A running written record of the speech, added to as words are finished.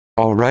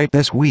Alright,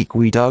 this week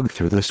we dug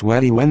through the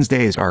Sweaty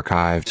Wednesdays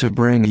archive to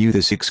bring you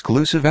this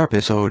exclusive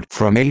episode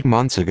from 8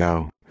 months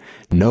ago.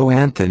 No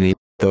Anthony,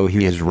 though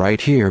he is right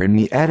here in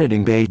the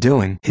editing bay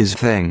doing his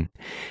thing.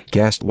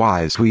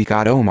 Guest-wise, we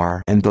got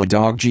Omar and the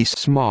dog G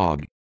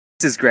Smog.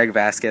 This is Greg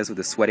Vasquez with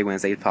the Sweaty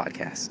Wednesdays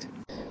podcast.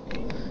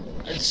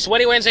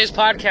 Sweaty Wednesdays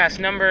podcast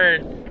number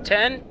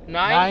 10,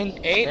 9,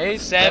 8,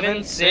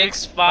 7,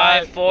 6,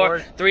 5, 4,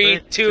 3,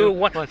 2,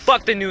 1.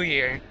 Fuck the new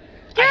year.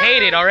 I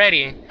hate it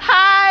already.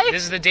 Hi!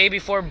 This is the day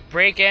before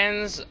break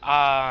ends. It's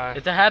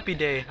a happy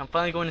day. I'm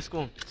finally going to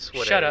school.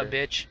 Shut up,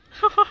 bitch.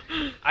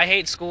 I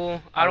hate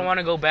school. I don't want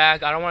to go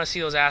back. I don't want to see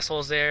those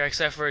assholes there,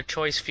 except for a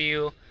choice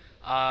few.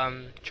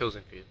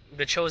 Chosen few.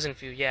 The chosen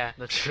few, yeah.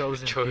 The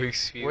chosen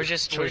few. We're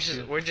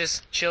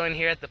just chilling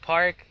here at the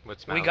park.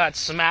 What's We got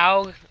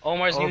Smaug,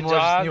 Omar's new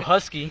dog. New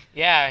husky.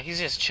 Yeah, he's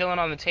just chilling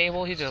on the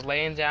table. He's just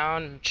laying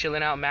down,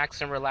 chilling out,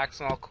 maxing,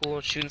 relaxing, all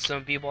cool, shooting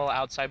some b-ball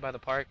outside by the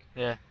park.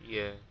 Yeah.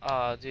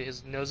 Yeah. Dude,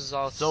 his nose is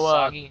all So,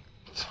 soggy.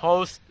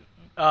 Host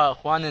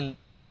Juan and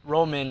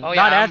Roman. Oh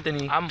yeah, not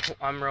Anthony.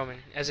 I'm Roman.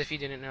 As if you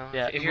didn't know.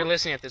 Yeah. If you're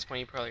listening at this point,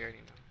 you probably already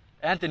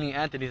know.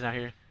 Anthony's not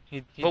here.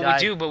 He But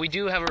died. we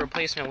do have a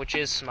replacement, which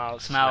is Smaug.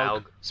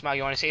 Smaug. Smaug,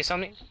 you want to say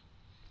something?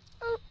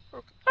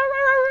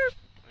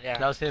 Yeah.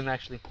 That was him,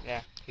 actually.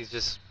 He's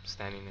just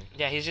standing there.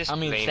 Yeah, he's just. I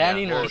mean, Laying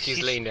standing down. or Well,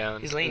 he's laying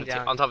down. he's laying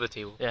down. On top of the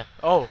table. Yeah.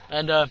 Oh,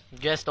 and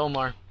guest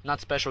Omar. Not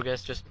special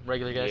guest, just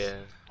regular guest.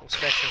 Yeah.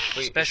 special,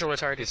 Wait, special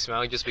retarded. Did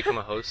Smaug just become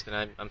a host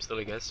and I'm still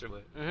a guest or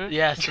what? Mm-hmm.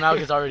 Yeah, Smaug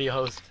is already a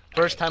host.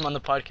 First time on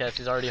the podcast,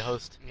 he's already a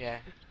host. Yeah.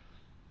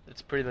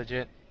 It's pretty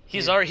legit.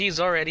 He's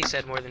already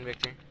said more than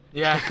Victor.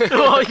 Yeah.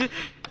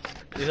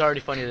 He's already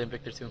funnier than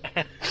Victor, too.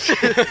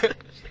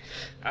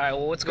 All right.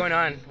 Well, what's going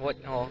on? What?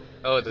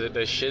 Oh,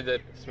 the shit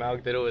that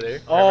Smaug did over there?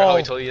 Oh, Remember how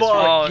I told you this? fuck.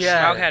 Oh,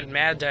 yeah. Smaug had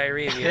mad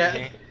diarrhea the other Yeah.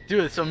 day.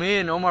 Dude, so me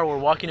and Omar were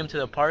walking him to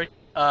the park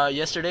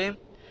yesterday,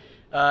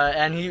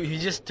 and he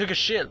just took a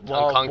shit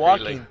while concrete,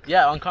 walking. like-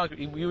 Yeah, on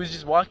concrete. He was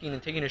just walking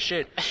and taking a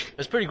shit. It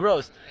was pretty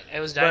gross. It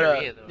was But,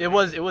 diarrhea though. It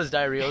was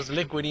diarrhea. It was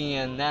liquidy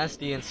and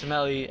nasty and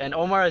smelly. And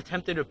Omar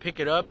attempted to pick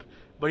it up,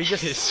 but he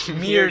just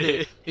smeared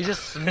it. He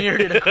just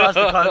smeared it across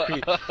the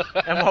concrete.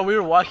 And while we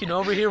were walking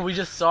over here, we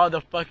just saw the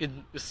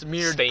fucking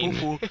smeared Stain.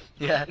 poo-poo.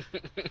 Yeah.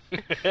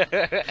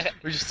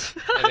 We just.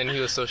 And then he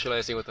was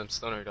socializing with them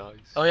stoner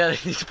dogs. Oh yeah,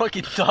 these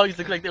fucking dogs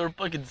look like they were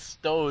fucking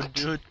stoned,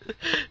 dude.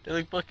 They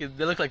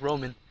look like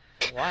Roman.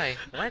 Why?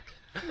 What?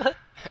 You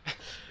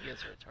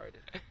guys are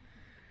retarded.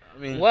 I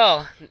mean,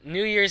 Well,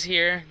 New Year's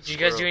here. Did you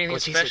guys do Squirrel. anything Go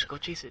chase special? it. Go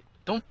chase it.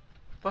 don't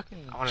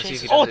fucking. I wanna see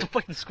chase if he it. Oh, does it's a it.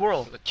 fucking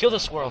squirrel. Kill the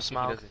squirrel, I don't think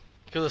he Smaug. does it.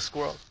 Kill the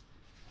squirrel.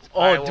 Oh,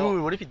 Alright, dude,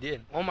 well- what if he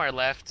did? Omar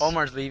left.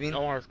 Omar's leaving.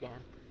 Omar's gone.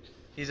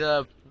 He's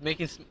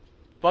making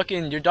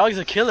fucking. Your dog's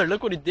a killer.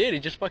 Look what he did. He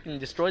just fucking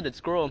destroyed that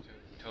squirrel.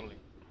 Totally.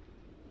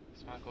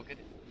 Smaug, go get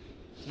it.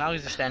 Now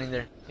he's just standing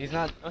there. He's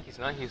not. No, he's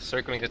not. He's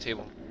circling the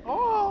table.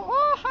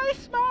 Oh, hi,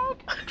 Smaug.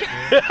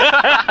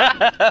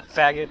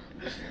 Faggot.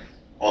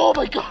 Oh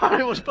my god,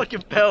 it was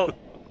fucking fell.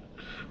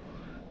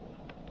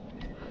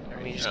 I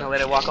mean, you're just gonna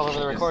let it walk all over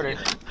the recorder.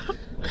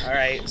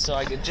 Alright, so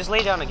I could just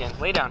lay down again.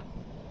 Lay down.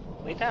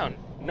 Lay down.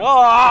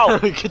 No!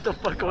 Get the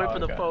fuck away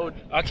from the phone.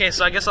 Okay,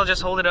 so I guess I'll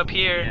just hold it up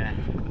here.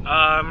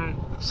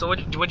 So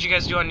what'd you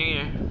guys do on New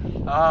Year?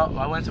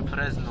 I went to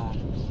Fresno.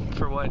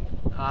 For what?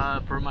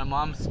 For my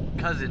mom's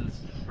cousins,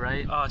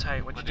 right? Oh,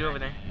 tight. What'd you do over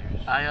there?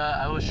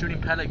 I was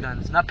shooting pellet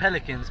guns, not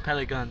pelicans,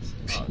 pellet guns.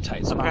 Oh,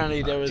 tight.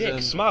 Apparently there was Dick, a.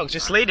 Smaug,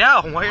 just lay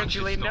down. Why aren't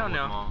you Just laying go down with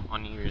now? Mom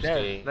on New Year's There,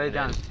 Day. lay and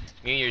down. then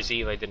New Year's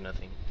Eve, I did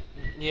nothing.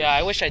 Yeah,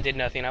 I wish I did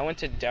nothing. I went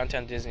to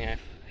downtown Disney. I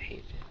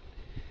hated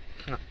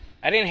it. Huh.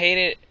 I didn't hate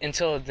it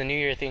until the New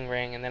Year thing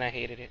rang, and then I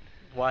hated it.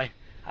 Why?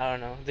 I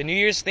don't know. The New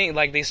Year's thing,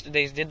 like they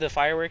did the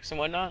fireworks and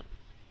whatnot,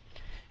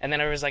 and then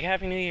I was like,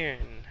 Happy New Year,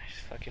 and I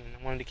just fucking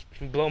wanted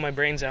to blow my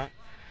brains out.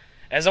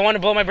 As I want to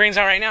blow my brains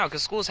out right now,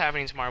 because school's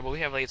happening tomorrow, but we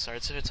have late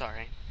starts, so it's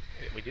alright.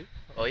 We do?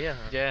 Oh, yeah.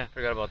 Yeah.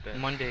 Forgot about that.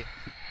 Monday.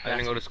 I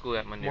didn't go to school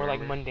that Monday. More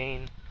like remember?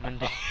 mundane.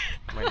 Monday.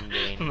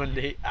 Mundane.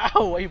 Monday.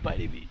 Ow! Why you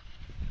biting me?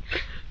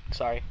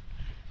 Sorry.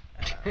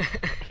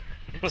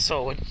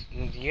 So, what,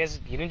 you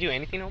didn't do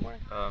anything no more?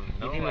 No,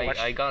 You didn't watch-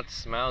 I got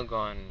Smaug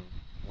on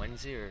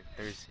Wednesday or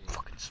Thursday.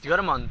 You got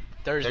him on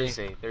Thursday.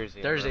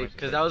 Thursday. Thursday,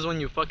 because that was when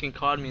you fucking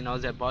called me and I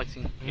was at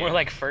boxing. More Yeah.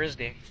 like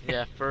Thursday.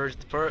 Yeah, fur.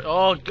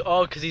 Oh,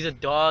 because he's a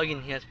dog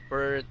and he has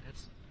fur.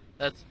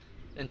 That's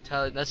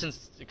intelligent.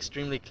 That's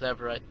extremely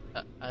clever.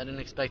 I didn't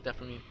expect that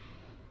from you.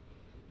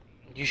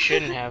 You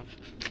shouldn't have.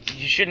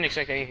 You shouldn't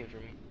expect anything from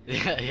me.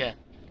 Yeah, yeah.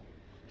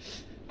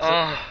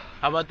 Oh.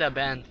 How about that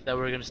band that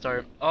we're gonna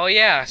start? Oh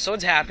yeah, so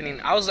it's happening.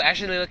 I was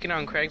actually looking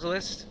on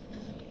Craigslist.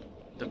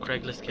 The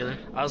Craigslist killer.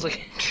 I was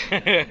looking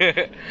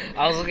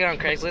on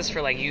Craigslist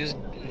for like used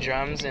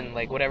drums and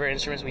like whatever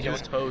instruments we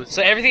Used don't. hose.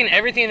 So everything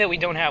that we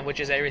don't have, which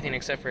is everything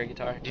except for a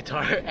guitar.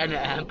 Guitar and an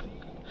amp.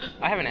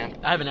 I have an amp.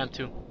 I have an amp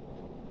too.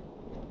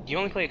 You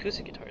only play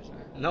acoustic guitars.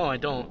 Huh? No, I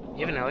don't.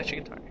 You have an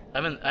electric guitar.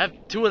 I have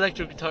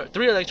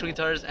 3 electric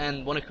guitars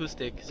and 1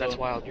 acoustic. So That's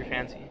wild. You're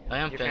fancy. I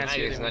am You're fancy.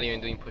 fancy. He's not even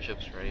doing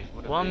push-ups, right?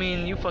 What a Well, I bitch.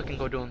 mean, you fucking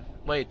go do 'em.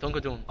 Wait, don't go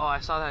do 'em. Oh, I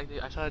saw that.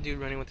 I saw that dude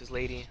running with his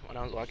lady when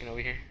I was walking over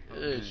here.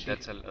 Dude,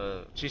 that's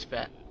a She's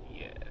fat.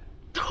 yeah.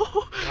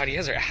 God, you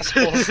guys are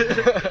assholes. You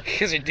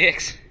guys are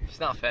dicks. She's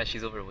not fat.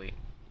 She's overweight.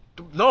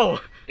 No,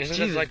 Isn't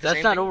Jesus, that like the that's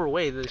same not thing?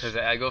 overweight. Because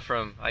I go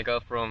from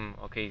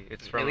okay,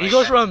 it's from He He like,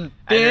 goes from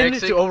thin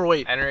anorexic- to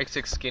overweight.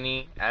 anorexic,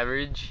 skinny,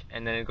 average,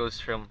 and then it goes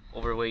from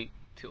overweight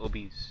to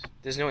obese.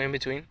 There's no in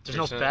between. There's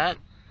no there's no- fat.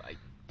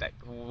 That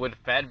would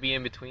fat be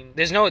in between?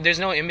 There's no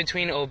in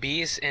between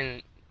obese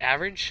and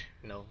average.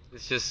 No,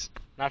 it's just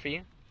Not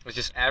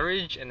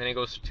average, and then it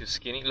goes to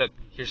skinny. Look,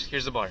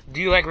 here's the bar.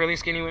 Do you like really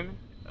skinny women?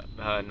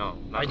 No, Or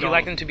not do you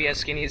like them to be as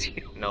skinny as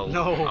you? No,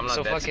 No. I'm not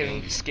So that fucking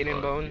skinny. skin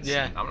and bones?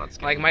 Yeah. I'm not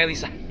skinny. Like Miley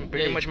Cyrus.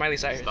 Pretty Yeah. much Miley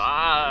Cyrus.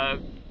 Stop.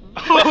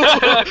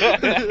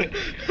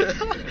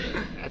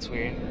 That's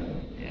weird.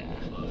 Yeah.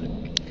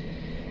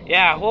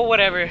 Yeah, well,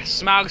 whatever.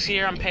 Smaug's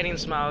here. I'm petting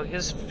Smaug.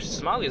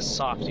 Smaug is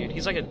soft, dude.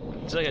 He's like a.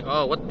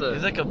 Oh, what the?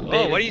 He's like a Oh,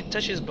 baby. why do you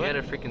touch his He butt? had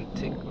a freaking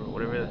tick or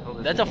whatever the hell.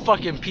 That's a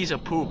fucking piece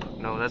of poop.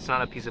 No, that's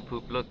not a piece of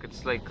poop. Look,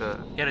 it's like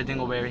a. He had a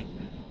dingleberry.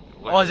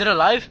 what- Oh, is it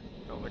alive?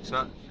 No, it's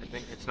not. I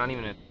think it's not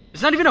even a.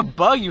 It's not even a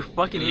bug, you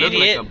fucking It looked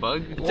Idiot. like a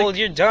bug. Well,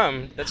 you're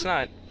dumb. That's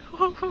not.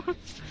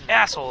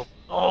 Asshole.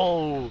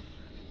 Oh.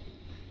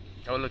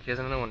 Oh, look, he has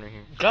another one right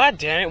here. God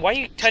damn it. Why are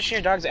you touching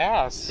your dog's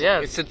ass?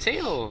 Yeah, It's a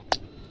tail.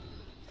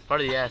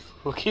 part of the ass.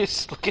 Look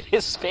at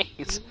his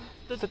face.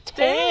 The It's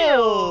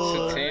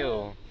tail. a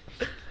tail.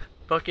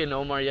 Fucking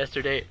Omar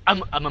yesterday.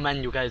 I'm a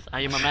man, you guys.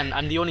 I am a man.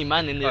 I'm the only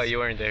man in this. Oh, you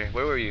weren't there.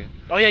 Where were you?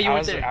 Oh yeah, you I were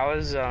was, there. I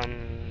was,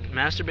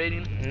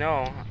 Masturbating,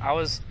 no. I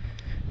was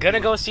gonna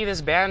go see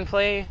this band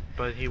play,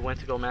 but he went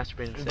to go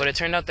masturbate instead. but it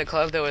turned out the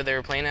club that they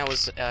were playing at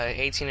was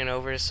 18 and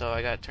over, so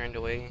I got turned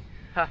away.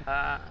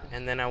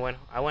 And then I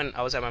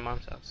was at my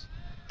mom's house.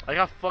 I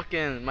got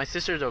fucking. My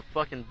sister's a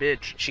fucking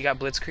bitch. She got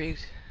blitzkrieg.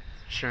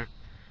 Sure.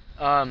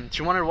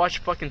 She wanted to watch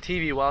fucking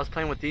TV while I was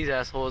playing with these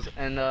assholes,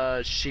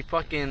 and she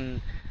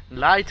fucking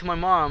lied to my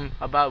mom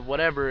about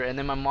whatever, and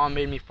then my mom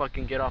made me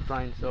fucking get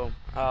offline. So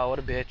Oh, what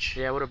a bitch.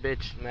 yeah, what a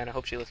bitch. Man, I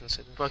hope she listens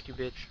to this. Fuck you,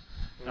 bitch.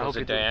 I Was hope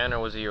you it do. Diane or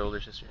was it your older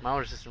sister? My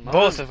older sister. My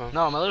Both older- of 'em.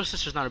 No, my little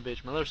sister's not a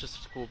bitch. My little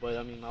sister's cool, but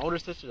I mean, my older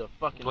sister's a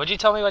fucking. What'd you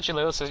tell me about your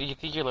little sister? You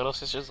think your little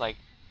sister's like...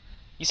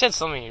 You said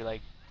something, you're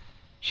like...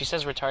 She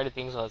says retarded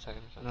things all the time.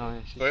 No, yeah,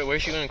 she's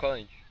Where's she going to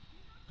college?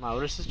 my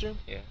older sister.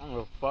 Yeah. I don't give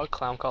a fuck.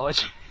 Clown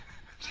college.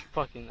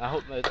 Fucking. I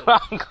hope that.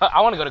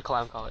 I want to go to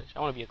clown college. I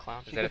want to be a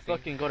clown. She that a could thing?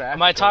 fucking go to Africa.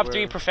 My top where-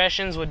 3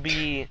 professions would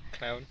be...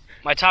 Clown.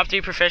 My top 3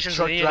 professions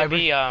Truck would either driver.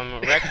 be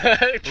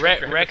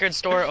record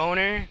store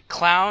owner,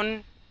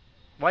 clown,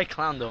 Why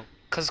clown though?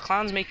 because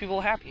clowns make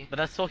people happy. But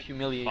that's so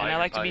humiliating. And I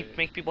like to pilot.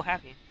 make people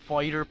happy.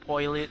 Fighter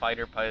pilot.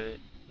 Fighter pilot.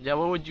 Yeah,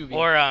 what would you be?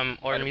 Or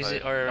Fighter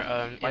music, pilot.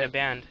 or in a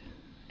band.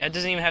 It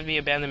doesn't even have to be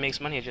a band that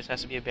makes money. It just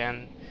has to be a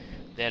band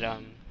that How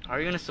are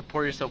you gonna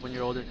support yourself when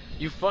you're older?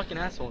 You fucking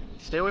asshole.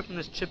 Stay away from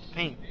this chipped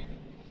paint.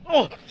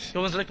 Oh!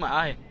 Someone's licked my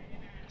eye.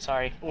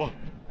 Sorry. Oh.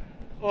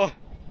 Oh.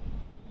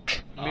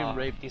 I'm being Aw,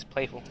 raped. He's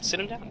playful. Sit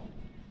him down.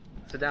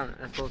 Sit down,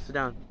 asshole. Sit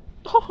down.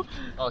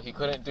 Oh, he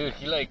couldn't, dude.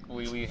 He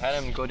we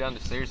had him go down the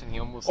stairs and he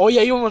almost. Oh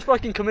yeah, you almost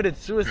fucking committed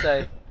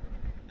suicide.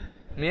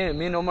 me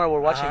and Omar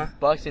were watching Uh-huh.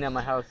 boxing at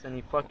my house, and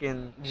he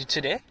fucking. You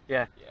today?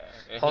 Yeah.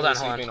 and Hold he on, was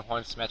hold on. sleeping in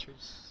Juan's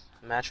mattress.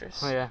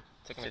 Mattress. Oh yeah.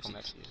 Technical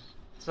mattress.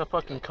 It's a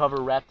fucking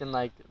cover wrapped in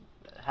like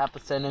half a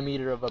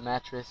centimeter of a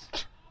mattress.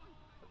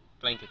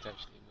 Blankets,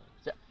 actually.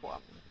 Yeah,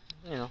 well,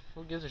 you know,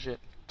 who gives a shit?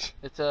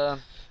 It's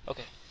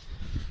Okay.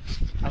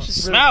 I should really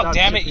Smile, stop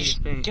damn it! chipping You this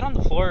should paint. get on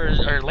the floor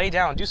or lay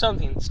down. Do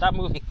something. Stop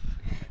moving.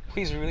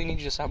 Please, we really need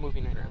you to stop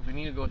moving right now. We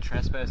need to go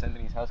trespass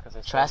Anthony's house because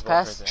it's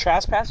Trespass?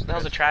 Trespass? What the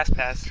hell's a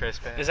trespass?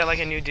 Trespass. Is that like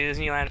a new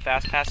Disneyland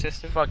fast pass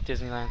system? Fuck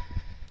Disneyland.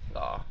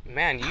 Aw.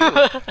 Man, you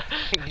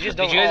just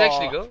don't. Did you guys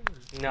actually go?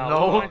 No.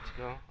 No. We wanted to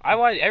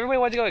go. Everybody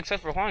wanted to go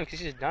except for Juan because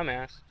he's a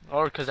dumbass.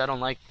 Or because I don't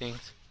like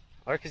things.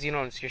 Or because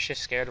you're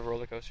just scared of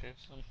roller coasters.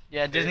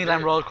 Yeah,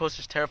 Disneyland roller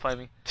coasters terrify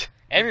me.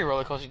 Every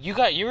roller coaster.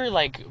 You were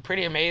like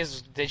pretty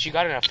amazed that you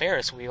got in a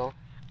Ferris wheel.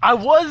 I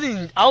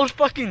wasn't. I was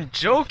fucking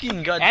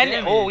joking. God And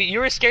damn oh, it. you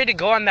were scared to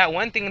go on that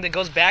one thing that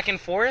goes back and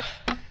forth.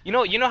 You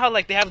know how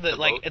like they have the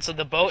like boat? it's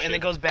the boat and it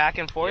goes back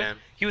and forth. Yeah.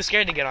 He was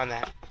scared to get on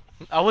that.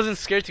 I wasn't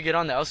scared to get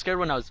on that. I was scared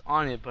when I was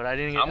on it, but I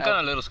didn't. I'm kind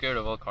of a little scared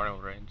of all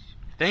carnival rides.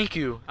 Thank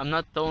you. I'm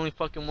not the only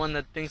fucking one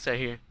that thinks that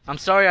here. I'm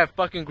sorry. I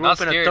fucking grew Not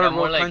up in a scared, third I'm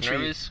more world like country.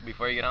 nervous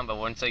before you get on, but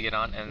once I get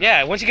on and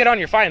Yeah, once you get on,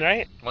 you're fine,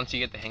 right? once you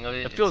get the hang of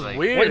it, It feels it's like,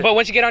 weird. But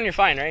once you get on, you're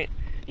fine, right?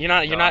 You're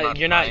not fine.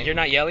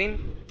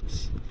 yelling.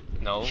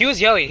 No. He was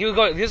yelling. He would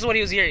go. This is what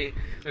he was hearing.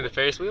 in the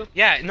Ferris wheel.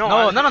 Yeah, no,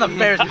 No, not on the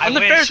Ferris. I On the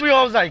wish. Ferris wheel,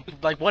 I was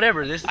like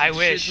whatever. This I shit's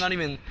wish. not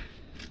even.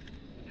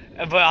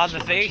 But on the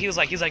thing, he was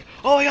like,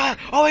 oh my god,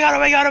 oh my god, oh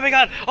my god, oh my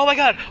god, oh my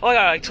god, oh my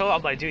god. I told him,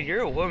 I'm like, dude,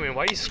 you're a woman.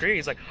 Why are you screaming?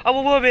 He's like, I'm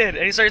a woman,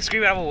 and he started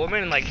screaming, I'm a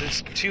woman, and like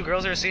there's 2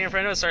 girls that were sitting in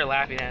front of us started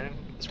laughing at him.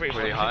 It's pretty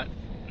Were they funny.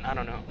 hot? I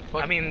don't know.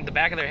 Fuck. I mean, the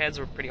back of their heads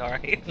were pretty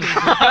alright.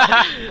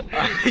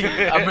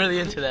 I'm really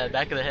into that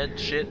back of the head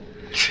shit.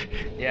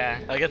 Yeah,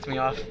 That gets me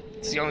off.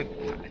 it's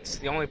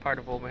the only part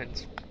of a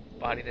woman's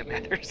body that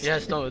matters.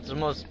 Yes, no, it's the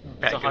most.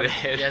 Back it's the of the hardest,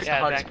 head. Yeah, it's Yeah,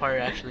 the hardest back- part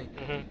actually.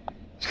 Mhm.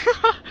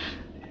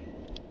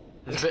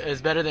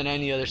 It's better than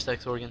any other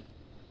sex organ.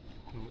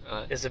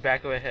 Is the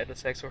back of a head a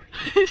sex organ?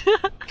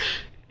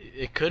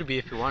 It could be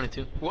if you wanted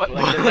to. What?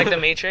 Like the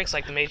Matrix,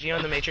 you know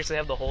in the Matrix they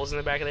have the holes in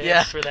the back of their Yeah.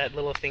 heads for that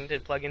little thing to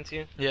plug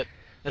into. Yep.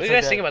 What do you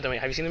guys think about the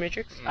Matrix? Have you seen the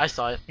Matrix? I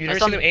saw it. You I never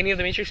saw, seen any of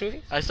the Matrix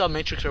movies? I saw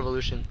Matrix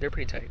Revolution. They're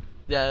pretty tight.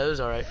 Yeah, it was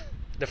alright.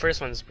 The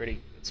first one's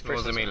pretty. It's What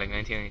was first it one's made, like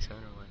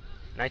 1997 or what?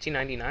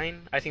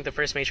 1999. I think the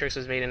first Matrix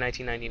was made in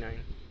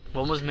 1999.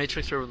 When was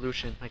Matrix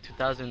Revolution? Like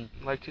 2000?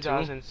 Like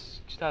 2000,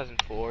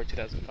 2004,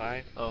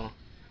 2005. Oh.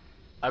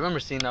 I remember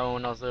seeing that one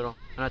when I was little,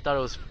 and I thought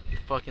it was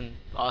fucking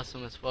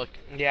awesome as fuck.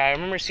 Yeah, I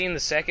remember seeing the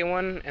second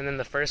one and then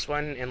the first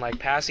one in like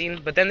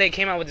passing. But then they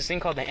came out with this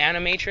thing called the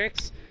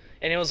Animatrix,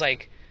 and it was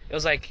like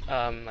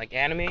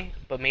anime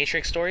but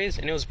Matrix stories,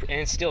 and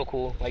it's still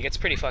cool. Like it's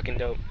pretty fucking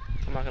dope.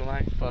 I'm not gonna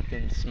lie.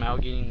 Fucking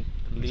Smaug eating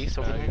leaves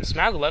over there.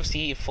 Smaug loves to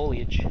eat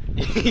foliage.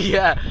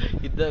 Yeah,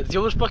 he does. He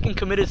almost fucking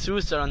committed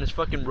suicide on this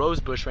fucking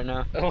rose bush right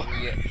now. Oh,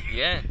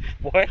 Yeah.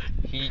 what?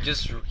 He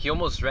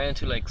almost ran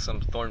into like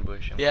some thorn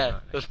bush. and Yeah,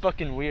 whatnot. it was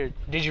fucking weird.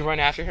 Did you run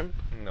after him?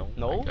 No.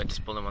 No? I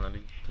just pulled him on a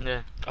leash.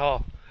 Yeah.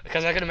 Oh,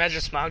 because I could imagine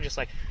Smaug just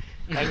like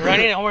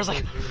running, and Omar's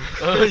like,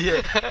 Oh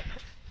yeah.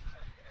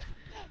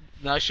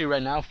 No, actually,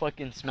 right now,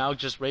 fucking Smaug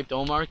just raped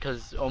Omar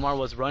because Omar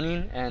was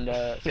running and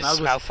Smaug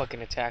Smaug was.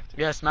 fucking attacked.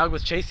 Yeah, Smaug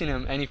was chasing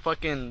him and he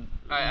fucking.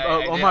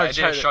 I did tried a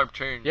to- sharp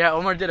turn. Yeah,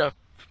 Omar did a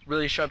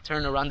really sharp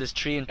turn around this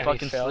tree and And he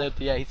fucking fell? slipped.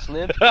 Yeah, he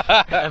slipped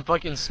and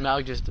fucking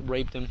Smaug just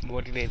raped him.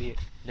 What an idiot.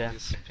 Yeah.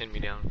 Just pinned me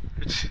down.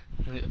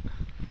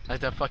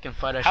 Like that fucking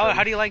fight I How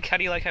showed do you like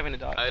having a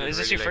dog? I Is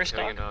this really your first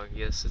like having dog? a dog?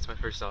 Yes, it's my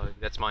first dog.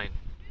 That's mine.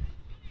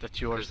 That's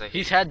yours. Because I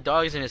He's hate- had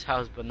dogs in his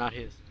house, but not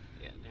his.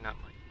 Yeah, they're not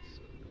mine.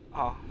 So.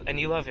 Oh, and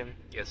you love him.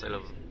 Yes, I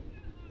love him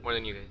more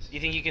than you guys. You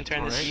think you can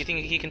turn this? Alright. You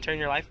think he can turn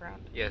your life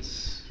around?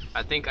 Yes,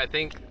 I think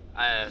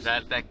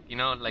that you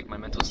know, like my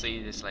mental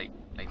state is like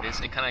this.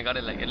 It kind of got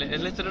it like it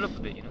lifted it up a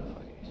bit, you know.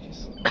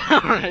 It's just,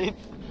 Alright.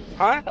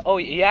 Huh? Oh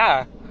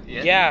yeah.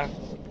 Yeah.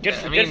 Good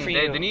for, I mean, good for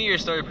you. the new year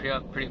started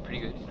pretty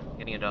good. You know,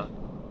 getting a dog.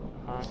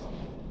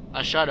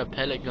 I shot a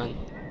pellet gun,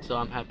 so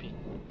I'm happy.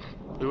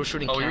 We were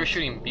shooting. Oh, we were counts.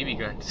 shooting BB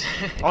guns.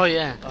 Oh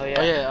yeah. Oh yeah.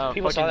 Oh yeah.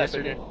 People saw fucking that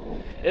yesterday.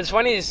 video. It's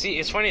funny to see.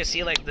 It's funny to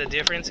see like the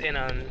difference in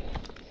and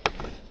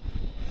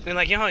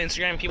like you know how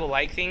Instagram people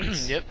like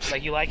things. Yep.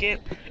 Like you like it.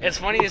 It's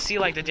funny to see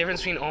like the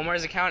difference between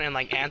Omar's account and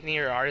like Anthony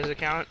or Arda's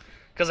account.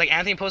 Cause like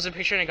Anthony posted a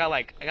picture and I got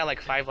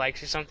like 5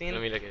 likes or something.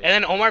 Let me look at it. And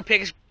then Omar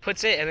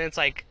puts it and then it's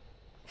like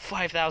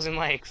 5,000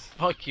 likes.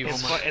 Fuck you,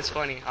 It's Omar. it's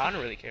funny. I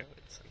don't really care.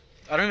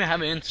 I don't even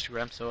have an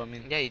Instagram, so I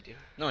mean. Yeah, you do.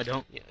 No, I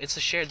don't. Yeah, it's a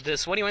shared. The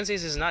Sweaty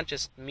Wednesdays is not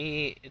just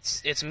me.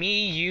 It's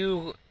me,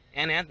 you,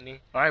 and Anthony,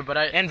 All right, but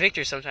and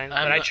Victor sometimes.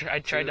 I'm But not- I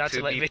tried not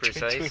to let be Victor do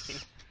precise.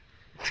 it.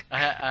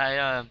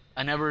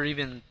 I never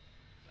even.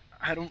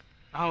 I don't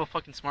have a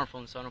fucking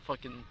smartphone, so I don't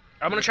fucking.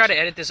 I'm gonna try to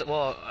edit this.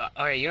 Well,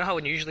 all right. You know how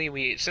when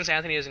usually since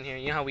Anthony isn't here,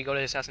 you know how we go to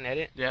his house and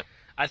edit. Yep.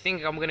 I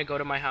think I'm gonna go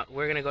to my house.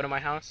 We're gonna go to my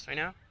house right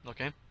now,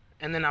 Okay.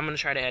 and then I'm gonna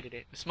try to edit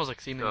it. It smells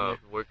like semen in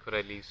Where could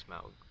I leave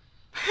Smaug?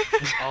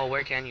 there. Oh,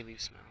 where can you leave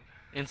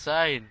Smaug?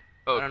 Inside.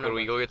 Oh, I don't could know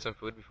we about go get some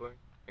food before?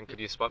 And could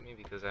you spot me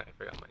because I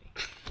forgot money?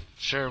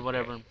 Sure,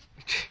 whatever.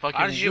 Fucking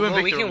Honestly, you and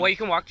well, Victor. you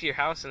can walk to your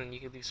house and then you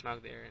can leave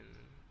Smaug there, and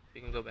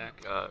we can go back.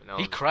 No.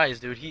 He cries,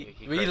 dude. He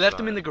We cries left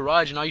a him in lot. the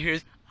garage, and all you hear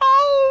is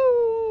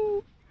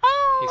oh,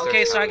 oh. He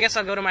Okay, starts so I crying. guess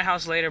I'll go to my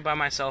house later by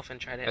myself and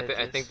try to edit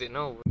I this. think that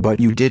no. But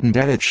you didn't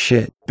edit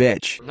shit,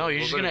 bitch. No, you're We'll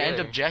just go gonna end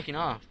together. up jacking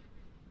off.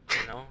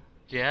 No.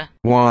 Yeah.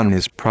 Juan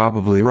is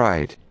probably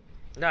right.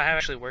 No, I have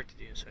actually work to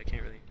do, so I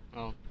can't really.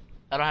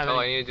 I don't have. Oh,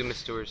 I any, need to do Miss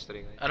Stewart's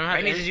study. I don't have.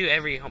 I need any- to do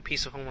every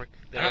piece of homework.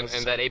 that I And, was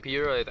and that AP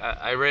Euro,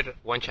 I read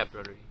one chapter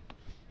already.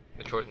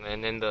 The short,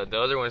 and then the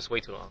other one is way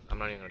too long. I'm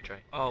not even gonna try.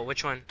 Oh,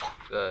 which one?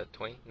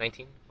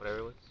 19, whatever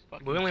it was.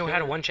 We only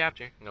had one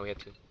chapter. No, we had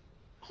two.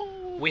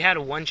 We had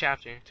one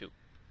chapter. Two.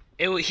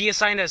 He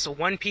assigned us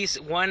one piece,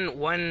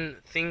 one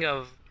thing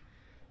of.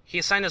 He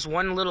assigned us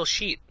one little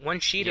sheet, one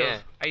sheet Yeah,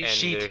 of. I and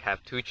sheet. they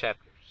have two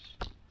chapters.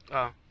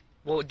 Oh,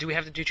 well, do we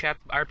have to do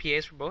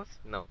RPAs for both?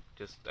 No,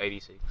 just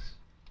 86.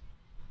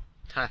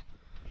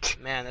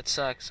 Man, that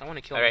sucks. I want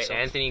to kill All right, myself.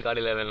 Anthony got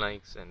 11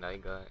 likes, and I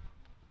got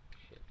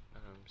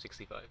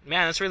 65.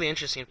 Man, that's really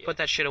interesting. Yeah. Put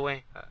that shit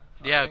away.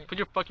 Yeah, Alright. put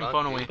your fucking Okay.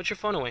 phone away. Put your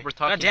phone away. We're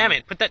talking God damn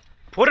here. it!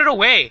 Put it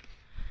away.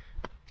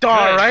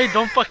 All right,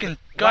 don't fucking.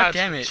 God Wow,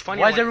 damn it's it!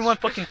 funnier Why is when- everyone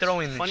fucking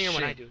throwing this Funnier shit?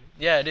 when I do it.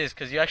 Yeah, it is,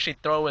 cause you actually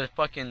throw with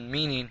fucking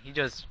meaning. He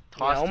just Yeah,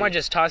 tossed Omar it.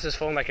 just tossed his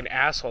phone like an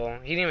asshole.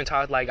 He didn't even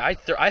toss like I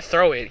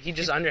throw it. He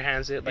just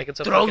underhands it like it's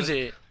a throws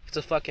fucking, it. It's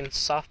a fucking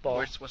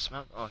softball. What's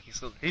smell? Oh, he's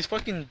still. He's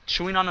fucking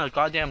chewing on a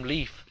goddamn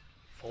leaf.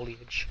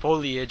 Foliage.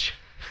 Foliage.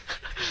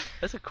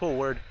 That's a cool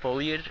word.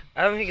 Foliage?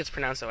 I don't think it's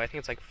pronounced that way. I think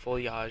it's like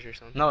foliage or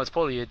something. No, it's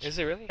foliage. Is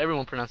it really?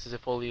 Everyone pronounces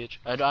it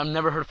foliage. I've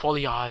never heard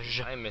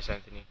foliage. I miss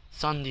Anthony.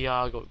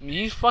 Santiago.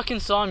 You fucking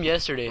saw him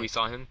yesterday. We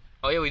saw him.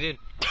 Oh yeah, we did.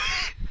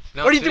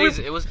 No, What are you 2 doing? days,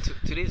 it was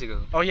 2 days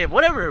ago. Oh yeah,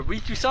 whatever. We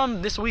saw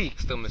him this week.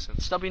 Still miss him.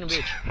 Stop being a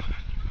bitch.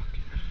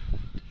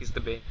 He's the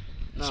babe.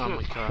 Oh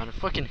my god, I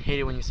fucking hate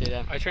it when you say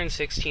that. I turned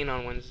 16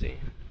 on Wednesday.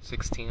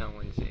 16 on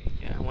Wednesday.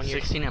 Yeah, 1 year.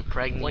 16 and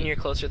pregnant. 1 year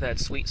closer to that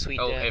sweet, sweet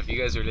Oh, death. if you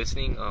guys are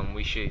listening,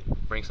 we should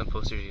bring some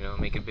posters. You know,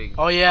 make it big.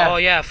 Oh yeah. Oh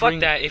yeah, fuck Bring-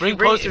 that. If bring you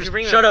bring, posters. If you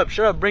bring Shut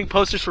up. Bring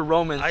posters for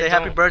Roman. I Say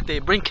happy don't. birthday.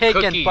 Bring cake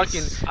Cookies. and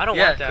fucking. I don't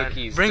yeah, want that.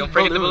 Cookies. Bring Don't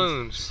forget the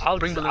balloons. balloons.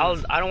 Bring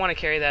balloons. I don't want to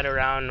carry that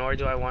around, nor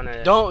do I want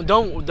to.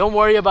 Don't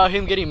worry about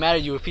him getting mad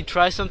at you. If he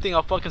tries something,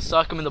 I'll fucking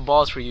sock him in the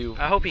balls for you.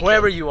 I hope he.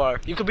 Whoever can. you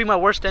are, you could be my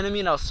worst enemy,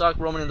 and I'll sock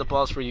Roman in the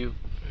balls for you.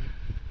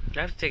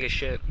 I have to take a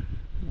shit.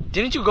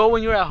 Didn't you go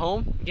when you were at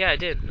home? Yeah, I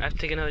did. I have to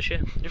take another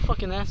shit. You're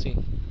fucking nasty.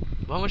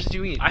 How much did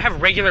you eat? I have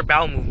regular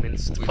bowel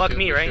movements. Fuck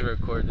me, We right? should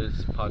record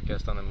this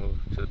podcast on the move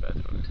to the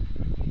bathroom.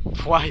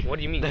 Why? What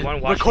do you mean? You Then want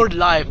to watch? record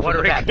live. What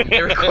from the record?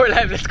 bathroom. Record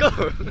live. Let's go.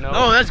 No.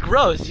 No, that's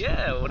gross.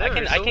 Yeah, whatever.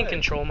 I so can what?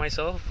 control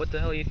myself. What the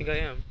hell do you think I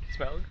am?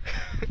 Smell.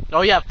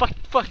 Oh yeah, fuck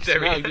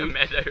Diarrhea, smell, dude.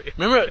 mad diarrhea.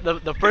 Remember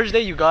the first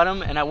day you got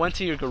him, and I went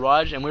to your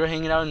garage, and we were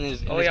hanging out in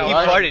his. In Oh, his yeah, He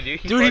garage. farted,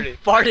 dude. Dude, he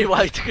farted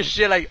while he took a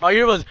shit. Like all you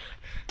heard was,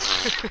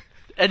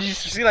 and you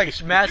see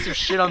like massive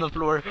shit on the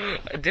floor.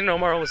 Didn't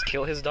Omar almost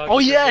kill his dog? Oh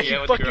yeah, Yeah, he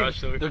with the fucking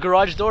garage door. the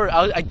garage door.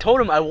 I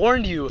told him, I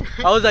warned you.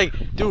 I was like,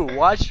 dude,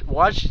 watch,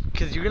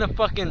 cause you're gonna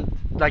fucking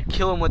like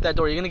kill him with that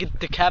door. You're gonna get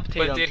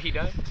decapitated. But did he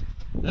die?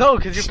 No,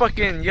 cause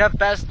you have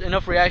fast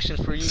enough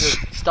reactions for you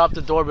to stop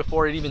the door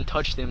before it even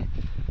touched him.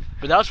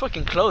 But that was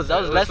fucking close.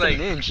 That was It less was than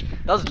like- an inch.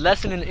 That was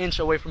less than an inch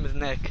away from his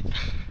neck.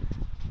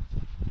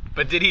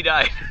 But did he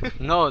die?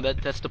 No,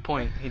 that's the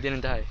point. He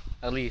didn't die.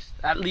 At least.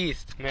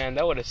 Man,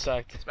 that would have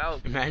sucked. Smell.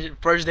 Imagine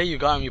first day you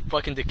got him, you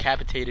fucking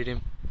decapitated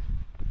him.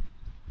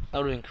 That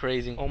would've been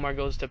crazy. Omar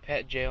goes to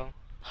pet jail.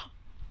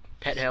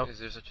 Pet hell. Is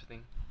there such a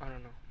thing? I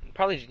don't know.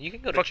 Probably you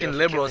can go to Fucking jail for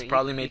liberals killing-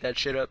 probably you- made that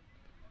shit up.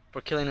 For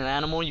killing an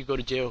animal, you go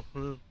to jail.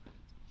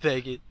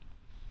 Faggot.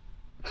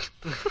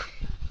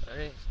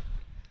 Alright.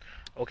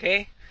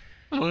 Okay.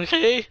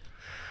 Okay.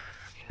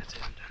 That's it.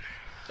 I'm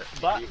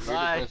done. Bye.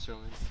 Bye.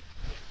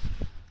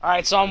 All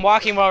right, so I'm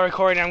walking while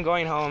recording. I'm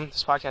going home.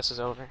 This podcast is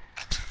over.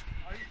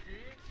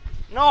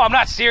 No, I'm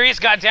not serious.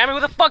 God damn it! Who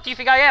the fuck do you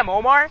think I am,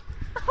 Omar?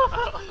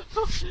 God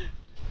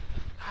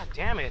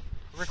damn it!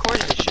 We're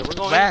recording this shit. We're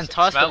going. Man,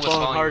 toss Smell the was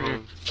phone falling harder.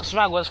 home.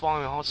 Smaug was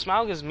following me home.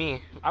 Smaug is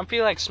me. I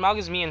feel like Smaug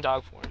is me in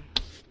dog form.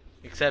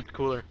 Except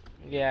cooler.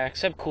 Yeah,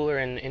 except cooler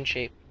and in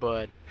shape.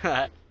 But he's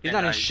And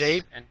not in ice.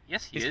 shape. And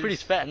yes, he He's is. pretty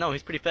fat. No,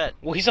 he's pretty fat.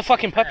 Well, he's a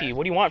fucking puppy.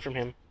 What do you want from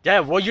him?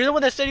 Yeah, well, you're the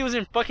one that said he was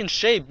in fucking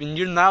shape, and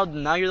you're now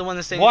you're the one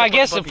that's saying. Well, I he's a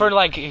guess fucking for puppy.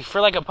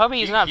 like a puppy,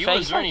 he's He- not he fat. was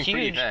He's not running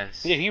pretty huge.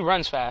 fast. Yeah, he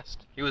runs fast.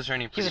 He was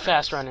running. He's a pretty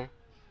fast runner.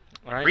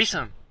 All right. Race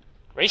him.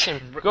 Race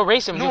him. Go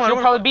race him. No, I he'll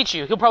don't- probably beat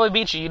you. He'll probably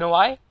beat you. You know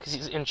why? Because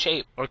he's in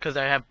shape. Or because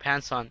I have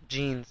pants on,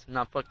 jeans,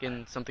 not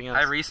fucking something else.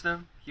 I raced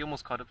him. He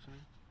almost caught up to me.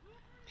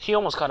 He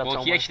almost caught up to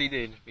Well, he Omar. actually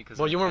did because.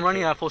 Well, you weren't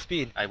running at full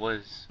speed. I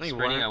was. No, you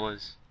Sprinting, weren't. I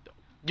was.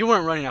 You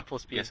weren't running at full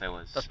speed. Yes, I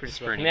was. That's pretty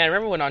slow. Sprinting. Man,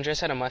 remember when Andres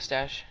had a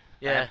mustache?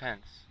 I had Yeah.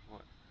 pants.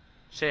 What?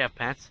 Say I have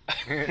pants.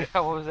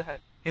 What was that?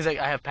 He's like,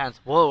 I have pants.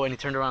 Whoa, and he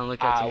turned around and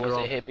looked at I some was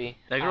girl. a hippie.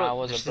 That girl- I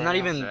was a she's not burnout.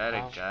 even- Is that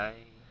Wow. a guy?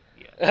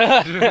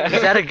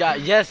 Is that a guy?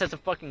 Yes, that's a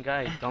fucking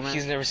guy, dumbass.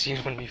 He's never seen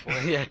one before.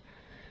 Yeah.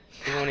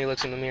 Even when he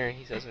looks in the mirror,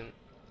 he doesn't.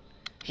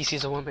 He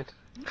sees a woman.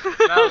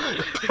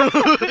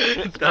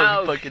 That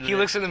was fucking He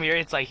looks in the mirror.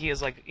 It's like he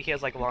has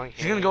like long hair.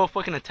 He's gonna go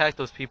fucking attack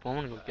those people. I'm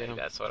gonna go get him.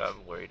 That's what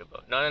I'm worried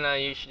about. No.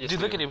 You should just.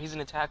 Dude, look at him. He's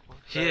an attack one.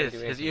 He Not is. do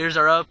His anything. ears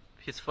are up.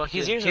 His fucking.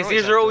 His ears His are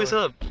ears are always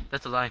always up.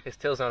 That's a lie. His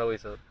tail's not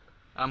always up.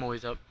 I'm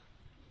always up.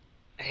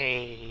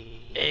 Hey.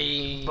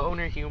 Hey.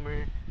 Boner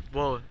humor.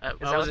 Whoa. Is that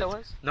what that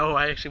was? No,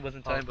 I actually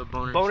wasn't talking Oh. about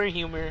boners. Boner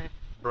humor.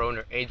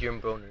 Broner,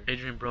 Adrian Broner.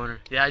 Adrian Broner.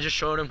 Yeah, I just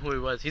showed him who he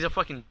was. He's a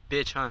fucking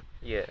bitch, huh?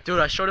 Yeah. Dude,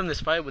 I showed him this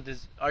fight with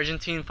this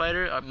Argentine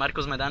fighter,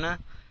 Marcos Maidana,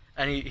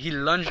 and he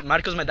lunged.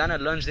 Marcos Maidana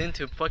lunged in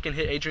to fucking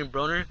hit Adrian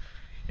Broner.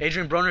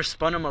 Adrian Broner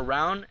spun him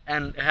around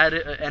and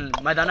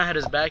Maidana had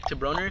his back to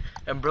Broner,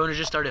 and Broner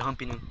just started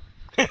humping him.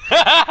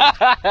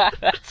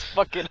 That's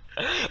fucking.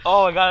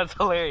 Oh my god, that's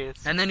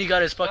hilarious. And then he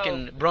got his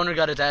fucking Broner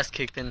got his ass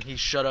kicked, and he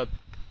shut up.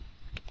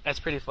 That's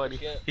pretty funny.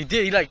 He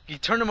did. He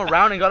turned him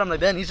around and got him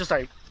like that, and he's just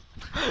like.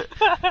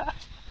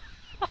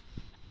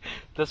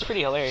 That's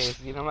pretty hilarious.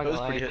 You know, I'm not gonna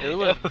lie.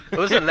 It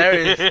was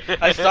hilarious.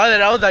 I saw that.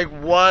 I was like,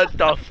 what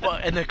the fuck?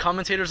 And the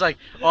commentator's like,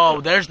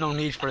 oh, there's no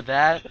need for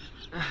that.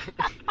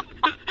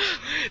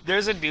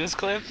 There's a news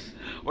clip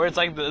where it's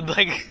like the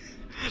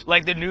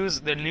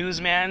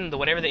newsman,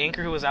 whatever the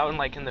anchor who was out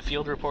in the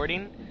field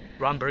reporting.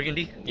 Ron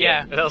Burgundy?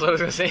 Yeah. That was what I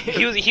was gonna say.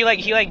 He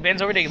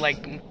bends over to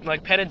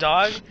like pet a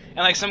dog, and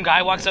like some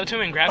guy walks up to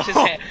him and grabs his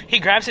head. He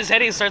grabs his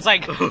head and starts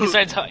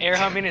air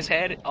humping his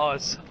head. Oh,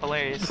 it's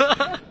hilarious.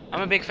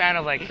 I'm a big fan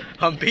of like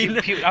Humping?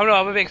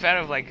 I'm a big fan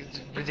of like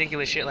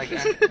ridiculous shit like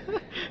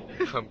that.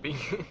 Humping.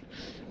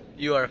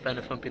 You are a fan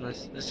of humping,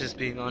 let's just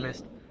being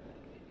honest.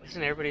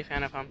 Isn't everybody a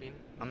fan of Humping?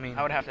 I mean,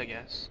 I would have to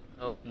guess.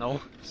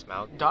 no.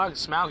 Smaug.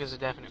 Smaug is a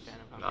definite fan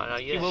of Humping. No,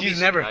 yeah. will He's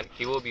be never.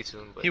 He will be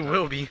soon. But He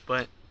will be,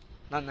 but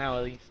not now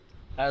at least.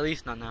 At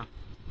least not now.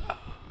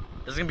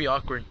 This is gonna be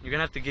awkward. You're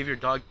gonna have to give your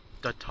dog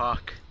the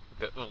talk.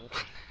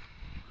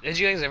 Did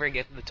you guys ever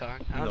get the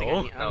talk? I don't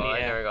No. think No, I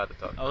never got the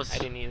talk. I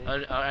didn't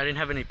either. I didn't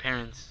have any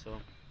parents,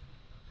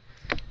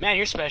 so. Man,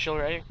 you're special,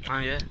 right? Oh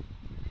yeah.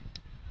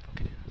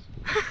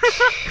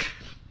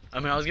 I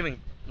mean, I was giving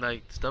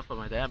like stuff with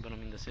my dad, but I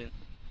mean that's it.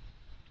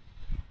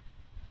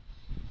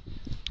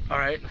 All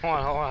right. Hold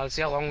on. Let's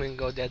see how long we can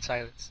go dead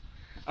silence.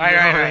 No, All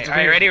right. it's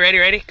weird.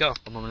 Ready? Go.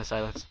 A moment of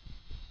silence.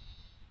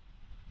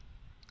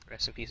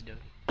 Rest in peace, Doug.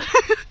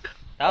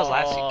 That was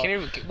last Aw.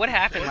 week. What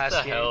happened What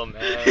last the year? hell,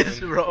 man?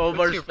 It's Omar's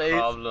What's your face.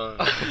 problem?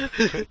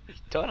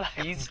 Don't lie.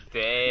 He's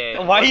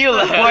dead. Why are you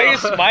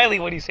What the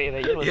smiling when you say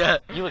that? Yeah.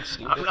 You look hell?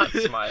 stupid. I'm not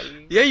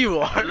smiling. Yeah, you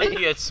are. I'm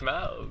looking at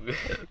Smaug.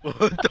 What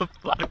the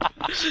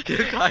fuck?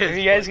 Your guy If is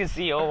you guys can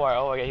see Omar,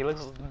 oh my god, he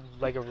looks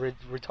like a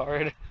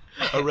retard.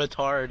 a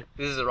retard.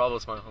 This is a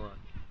Robbo smile. Hold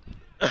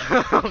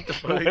on. What the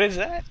fuck? What is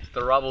that?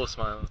 The Robbo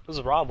smile.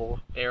 Who's Robble?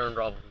 Aaron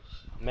Robles.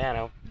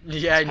 Man,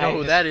 Yeah, I know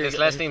who that is. His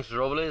last name's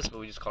Robles, but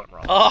we just call him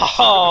Robles.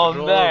 oh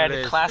Robles,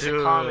 man, classic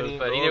dude. comedy.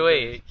 But either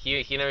way,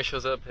 he never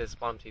shows up his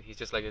bottom teeth. He's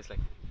just like this, like.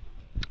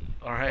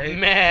 All right.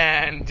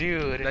 Man,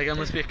 dude. That guy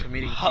must be a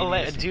comedian.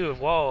 Hila- dude,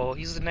 whoa,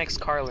 he's the next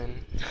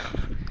Carlin.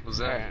 Who's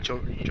that?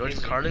 Alright. George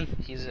He's- Carlin.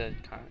 He's a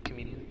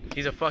comedian.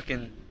 He's a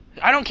fucking.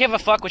 I don't give a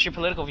fuck what your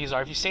political views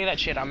are. If you say that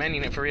shit, I'm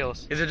ending it for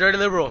reals. He's a dirty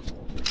liberal.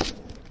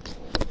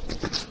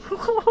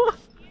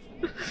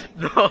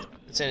 No.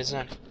 That's it, it's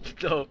done.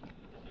 No.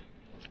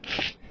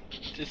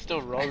 Just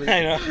still rolling.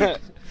 I know.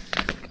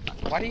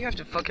 Why do you have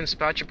to fucking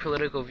spout your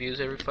political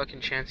views every fucking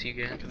chance you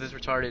get? Because it's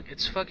retarded.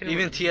 It's fucking.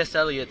 Even T.S.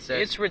 Eliot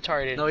said. It's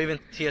retarded. No, even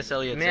T.S.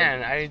 Eliot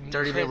Man, said.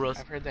 Dirty liberals.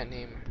 I've heard that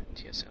name.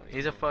 T.S. Eliot.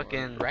 He's a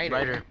fucking Writer.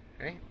 writer.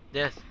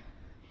 Yes.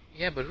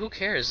 Yeah, but who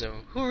cares though?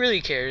 Who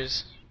really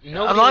cares? A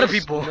lot of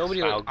lis- people.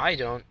 Nobody. Smaug. I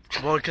don't.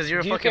 Well, because you're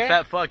a Do you fucking care?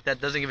 fat fuck that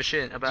doesn't give a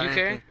shit about Do you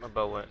anything. care?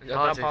 About what?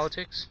 About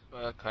politics?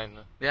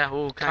 Kinda. Yeah,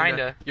 well, kinda.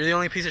 Kinda. You're the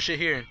only piece of shit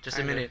here. Just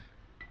Kinda. admit it.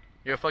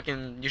 You're a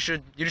fucking. You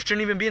shouldn't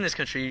even be in this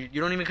country.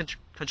 You don't even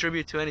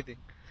contribute to anything.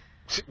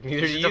 Neither do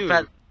You're just a you.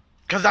 fat.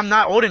 Because I'm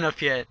not old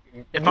enough yet.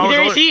 If I was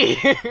Neither old, is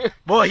he.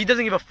 well, he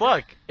doesn't give a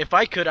fuck. If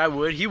I could, I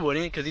would. He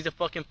wouldn't, because he's a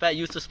fucking fat,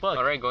 useless fuck.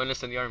 Alright, go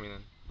enlist in the army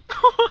then.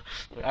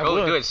 I Go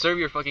would. do it. Serve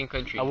your fucking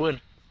country. I would.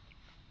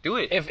 Do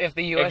it. if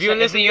the U.S. If you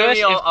enlist in the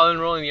army, I'll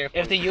enroll in the Air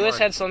Force. if the Come U.S. on.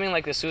 had something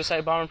like the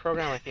suicide bomber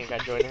program, I think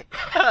I'd join it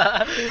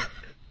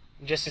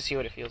just to see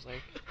what it feels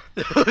like.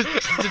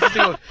 Just to see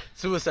what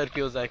suicide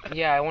feels like.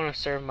 Yeah, I want to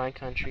serve my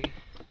country.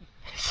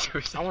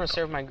 Seriously. I want to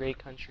serve my great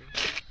country.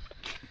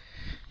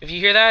 If you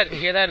hear that,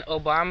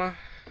 Obama,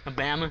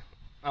 Obama.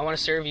 I want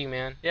to serve you,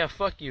 man. Yeah,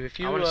 fuck you. If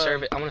you I want to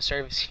serve it. I want to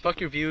serve it. fuck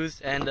your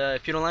views, and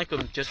if you don't like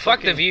them, just Fuck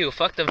the fucking- View.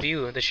 Fuck the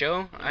View. The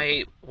show. I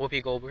hate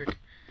Whoopi Goldberg.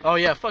 Oh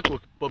yeah, fuck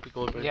Whoopi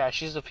Goldberg. Yeah,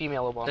 she's the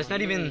female Obama. That's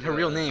not even her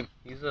real name.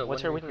 He's a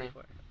What's her real name?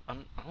 I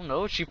don't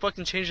know. She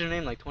fucking changed her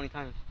name like 20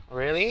 times.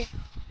 Really?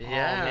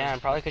 Yeah. Oh, man,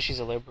 probably because she's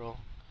a liberal.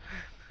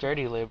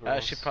 Dirty liberal.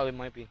 She probably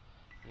might be.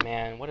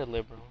 Man, what a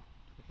liberal.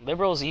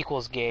 Liberals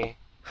equals gay.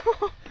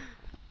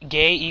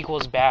 Gay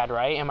equals bad,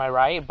 right? Am I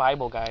right?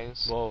 Bible,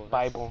 guys. Whoa. that's-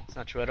 Bible. It's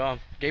not true at all.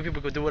 Gay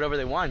people could do whatever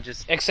they want.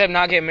 Just Except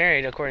not get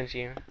married, according to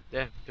you.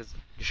 yeah, because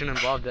you shouldn't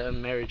involve that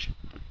in marriage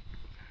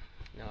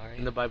No, in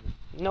right? the Bible.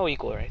 No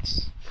equal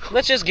rights.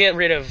 Let's just get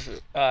rid of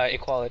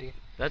equality.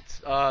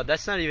 That's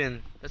not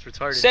even. That's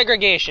retarded.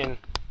 Segregation.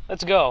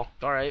 Let's go.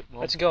 All right.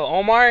 Well, Let's go.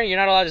 Omar, you're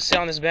not allowed to sit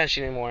on this bench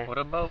anymore. What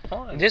about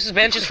Juan? This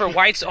bench is for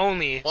whites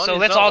only. Juan So is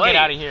let's not all get white.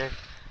 out of here.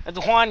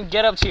 Juan,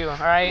 get up to you,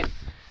 alright?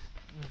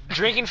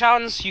 Drinking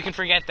fountains, you can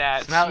forget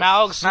that.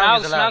 Smaug is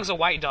allowed. Smaug's a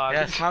white dog.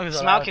 Yeah, Smaug is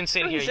Smaug allowed. can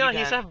sit here. He's you not. can't.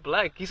 He's half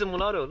black. He's a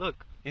mulatto. Look.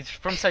 he's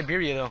from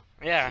Siberia though.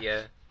 Yeah.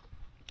 Yeah.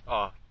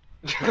 Oh.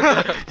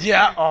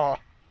 Yeah. Oh.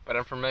 But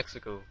I'm from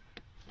Mexico.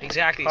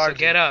 Exactly. So Hardly.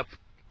 get up,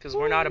 because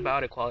we're not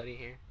about equality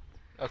here.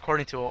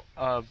 According to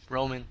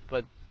Roman,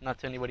 but not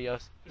to anybody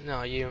else.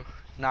 No, you.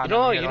 Nah, You not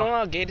don't. me at You all. don't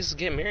allow gays to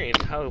get married.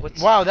 How?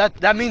 What's? Wow,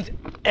 that means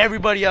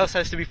everybody else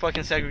has to be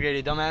fucking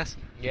segregated, dumbass.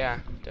 Yeah,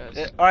 it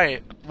does. All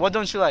right, what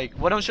don't you like?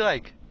 What don't you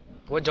like?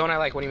 What don't I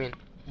like? What do you mean?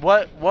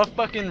 What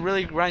fucking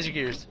really grinds your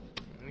gears?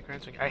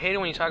 I hate it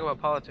when you talk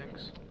about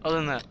politics. Other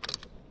than that,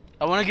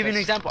 I want to give you an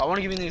That's-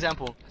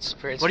 example. It's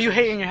very, What do you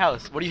hate in your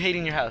house? What do you hate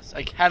in your house?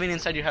 Like having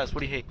inside your house. What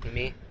do you hate?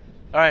 Me,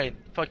 All right,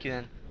 fuck you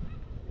then.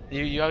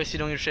 You obviously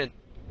don't give a shit.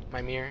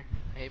 my mirror.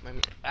 I hate my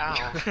mirror.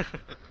 Ow.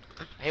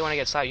 I hate when I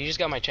get slapped. You just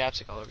got my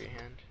chapstick all over your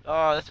hand.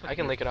 Oh, that's. I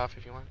can lick it off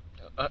if you want.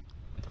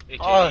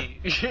 Oh.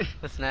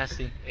 That's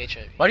nasty.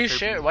 HIV. Why do you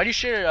share? Why do you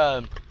share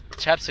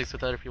chapsticks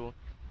with other people?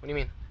 What do you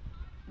mean?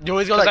 You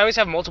always go Because like. I always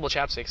have multiple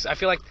chapsticks. I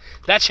feel like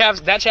that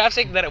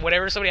chapstick, that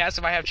whenever somebody asks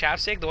if I have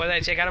chapstick, the one that I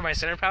take out of my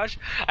center pouch,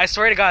 I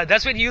swear to God,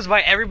 that's been used by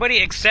everybody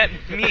except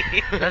me.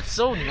 That's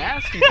so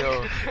nasty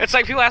though. It's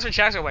like people ask for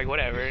chapstick, I'm like,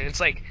 whatever.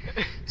 It's like,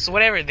 so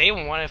whatever, they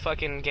want to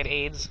fucking get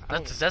AIDS.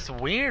 That's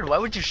weird. Why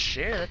would you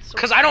share? That's so.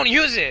 Because I don't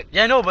use it.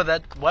 Yeah, I know, but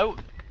that why?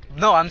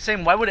 No, I'm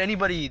saying why would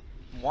anybody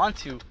want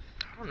to?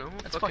 I don't know.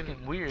 That's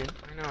fucking weird.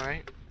 I know,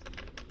 right?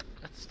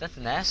 That's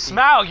nasty.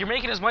 Smaug, you're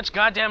making as much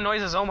goddamn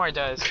noise as Omar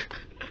does.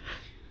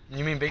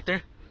 You mean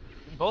Victor?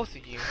 Both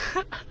of you.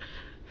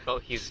 Oh,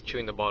 he's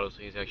chewing the bottle, so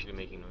he's actually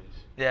making noise.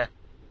 Yeah.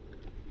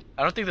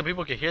 I don't think the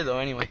people can hear though.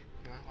 Anyway.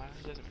 Well,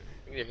 it doesn't matter.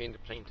 I think they're hearing the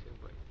plane too,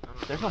 but I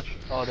don't know. There's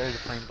no. Oh, there's a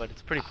plane, but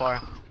it's pretty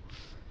far.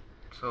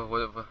 So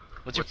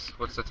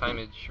what's the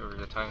timage or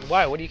the time?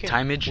 Why? What do you care?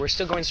 Timage. We're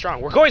still going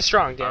strong. We're going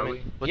strong, damn Are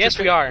it. we? Yes,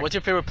 we are. What's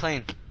your favorite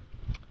plane?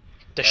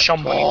 The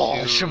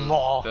F-22,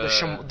 Shamal.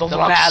 the The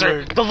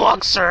Mallard. Luxor. The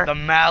Luxor. The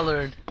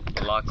Mallard.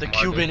 Lockheed The Martin,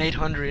 Cuban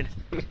 800.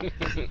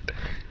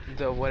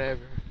 The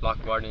whatever.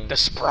 Lockheed Martin, The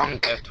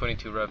Sprunk.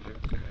 F-22 Raptor.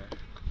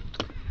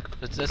 Yeah.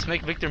 Let's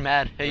make Victor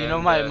mad. Hey, you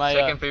know And my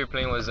second favorite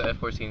plane was the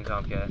F-14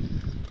 Tomcat.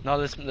 no,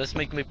 let's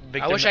make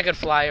Victor. I wish I could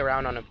fly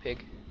around on a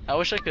pig. I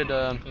wish I could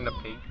In the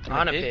pig.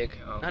 On a pig? pig.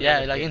 Oh. Not Yeah,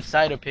 in a like pig.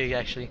 inside a pig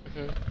actually.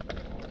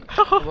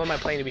 I want my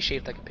plane to be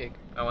shaped like a pig.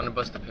 I want to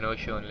bust a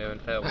Pinocchio and live in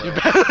Fat Whale.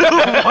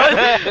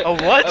 What?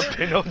 A what? A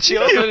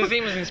Pinocchio? So his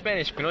name is in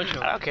Spanish,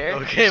 Pinocchio. I don't care.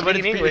 Okay, Speak but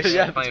in it's English.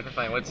 yeah.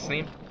 Fine. What's his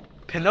name?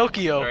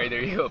 Pinocchio. Alright,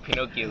 there you go,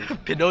 Pinocchio.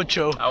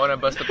 Pinocho. I want to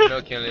bust a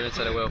Pinocchio and live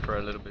inside a whale for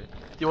a little bit.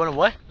 You want to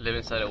what? Live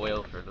inside a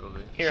whale for a little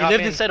bit. Here, He hop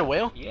lived in. inside a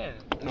whale? Yeah,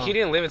 No. He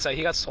didn't live inside.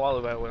 He got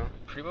swallowed by a whale.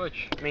 pretty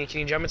much. I mean, can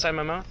you jump inside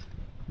my mouth?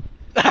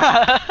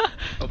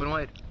 Open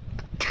wide.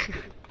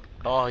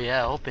 Oh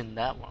yeah, open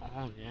that one.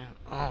 Oh yeah.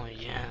 Oh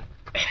yeah.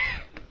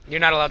 You're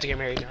not allowed to get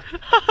married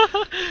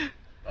now.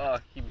 Oh,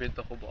 he bit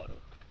the whole bottle.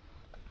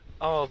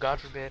 Oh,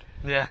 God forbid.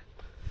 Yeah.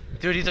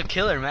 Dude, he's a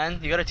killer, man.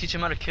 You gotta teach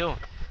him how to kill.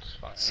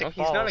 Sick No, he's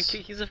not a balls.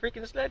 kid. He's a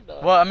freaking sled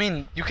dog. Well, I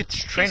mean, you could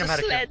train him how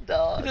to kill.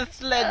 dog. He's a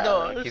sled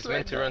dog. He's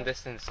meant to run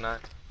distance, not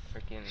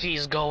freaking.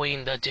 He's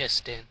going the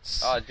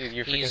distance. Oh, dude,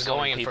 you're freaking. He's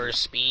calling going people. for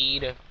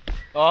speed.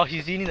 Oh,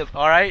 he's eating the.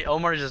 All right,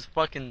 Omar just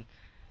fucking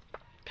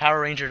Power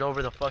Rangered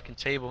over the fucking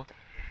table.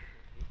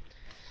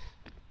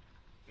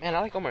 Man, I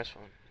like Omar's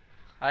phone.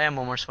 I am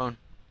Omar's phone.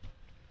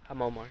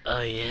 I'm Omar.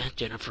 Oh yeah,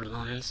 Jennifer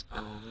Lawrence.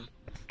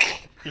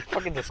 You're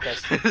fucking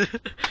disgusting.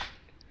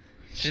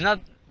 She's not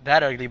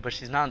that ugly, but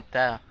she's not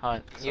that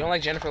hot. so- You don't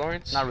like Jennifer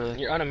Lawrence? Not really.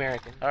 You're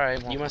un-American. All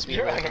right, well, You must be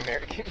You're American.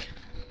 un-American.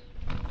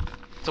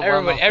 It's a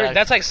well-known fact.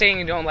 That's like saying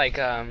you don't like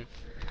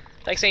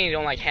it's like saying you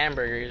don't like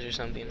hamburgers or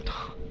something.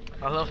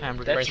 I love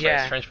hamburgers. That's- French yeah.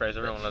 fries. French fries.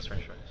 Everyone loves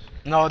French fries.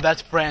 No,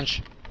 that's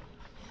French.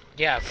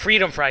 Yeah,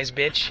 freedom fries,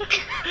 bitch.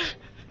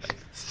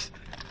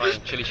 Fine.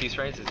 Chili cheese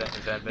fries. Is that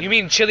better? You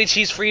mean chili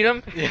cheese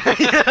freedom?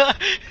 Yeah.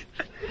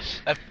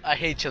 I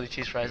hate chili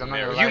cheese fries. I'm not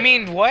gonna lie. You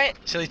mean what?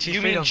 chili cheese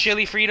You freedom? mean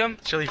chili freedom?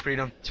 chili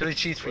freedom. Chili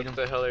cheese What freedom.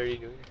 the hell are you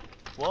doing?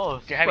 Whoa.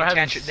 They're having, we're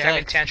they're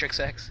having sex. tantric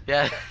sex.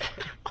 Yeah.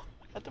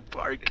 At the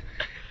park.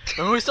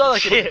 Remember we saw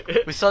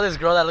we saw this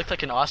girl that looked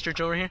like an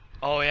ostrich over here?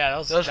 Oh yeah, that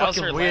was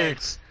fucking her weird.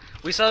 legs.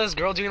 We saw this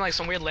girl doing like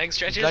some weird leg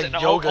stretches, Like and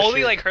yoga only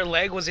shit. like her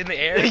leg was in the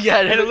air. Yeah,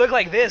 and it looked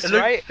like this, it looked-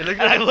 right? it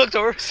looked and like- I looked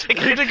over, it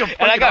looked like a and I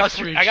fucking got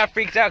ostrich. I got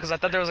freaked out because I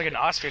thought there was like an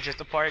ostrich at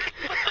the park.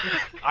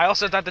 I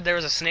also thought that there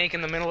was a snake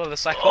in the middle of the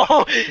sidewalk.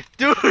 Oh,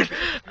 dude,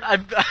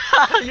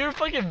 you're a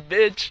fucking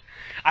bitch.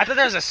 I thought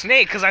there was a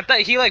snake because I thought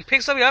he like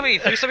picked something up and he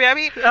threw something at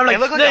me. I'm like, it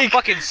looked like a snake.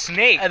 fucking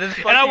snake. And then And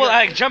fucking-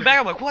 I jumped back.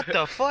 I'm like, what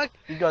the fuck?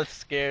 You got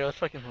scared. It was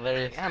fucking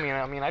hilarious. Yeah,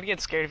 I mean, I'd get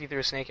scared if you threw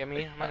a snake at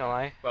me. I'm not gonna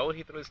lie. Why would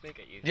he throw a snake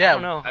at you? Yeah, I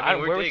don't know. I mean,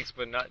 where we're was- dicks,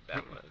 but not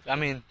that much. I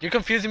mean, you're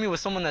confusing me with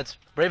someone that's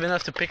brave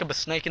enough to pick up a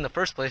snake in the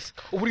first place.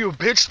 What are you, a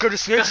bitch? Scared of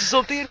snakes or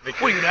something?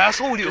 What are you, an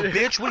asshole? What are you, a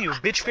bitch? What are you, a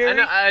bitch I, fairy?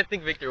 know, I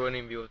think Victor wouldn't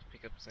even be able to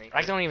pick up a snake.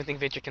 I don't even think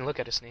Victor can look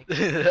at a snake.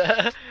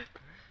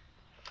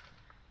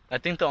 I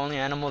think the only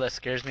animal that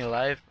scares me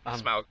alive.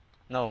 Smaug.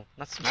 No,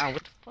 not Smaug.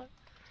 What the fuck?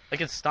 I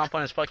could stomp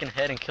on his fucking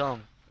head and kill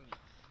him.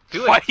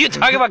 Do it. Why are you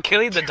talking about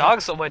killing the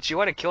dog so much? You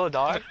want to kill a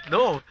dog?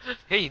 No.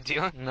 Yeah, you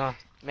do. No.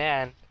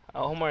 Man,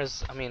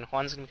 Juan's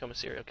gonna become a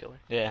serial killer.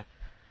 Yeah.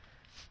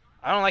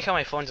 I don't like how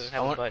my phone doesn't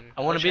have I a want. button.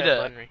 I want to wish be it had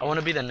a button right the. I want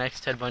to be the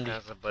next Ted It Bundy.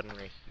 has a button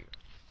right here.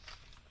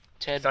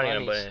 Ted It's not even a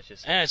Bundy's. button, it's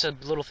just. Yeah, it's a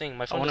little thing.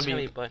 My phone wanna doesn't have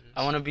be- any buttons.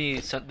 I want to be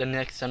the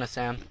next Son of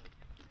Sam.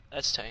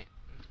 That's tight.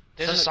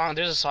 There's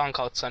a song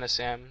called Son of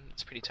Sam.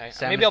 It's pretty tight.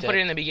 Sam Maybe is I'll put dead.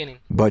 it in the beginning.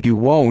 But you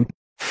won't.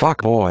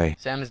 Fuck boy.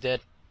 Sam is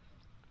dead.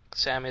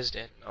 Sam is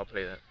dead. I'll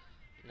play that.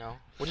 No.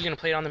 What are you gonna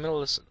play it on the middle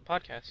of this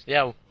podcast?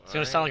 Yeah, it's gonna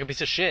Alright. sound like a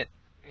piece of shit.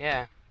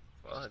 Yeah,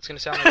 Well, it's gonna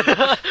sound like.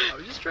 I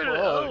was just trying to.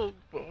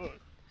 Whoa.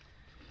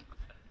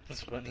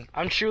 That's funny.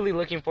 I'm truly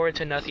looking forward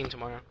to nothing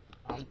tomorrow.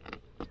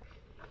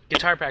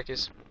 Guitar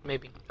practice,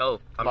 maybe. Oh,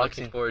 I'm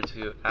Boxing. looking forward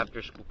to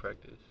after school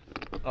practice.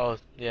 Oh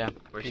yeah.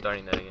 We're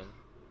starting that again.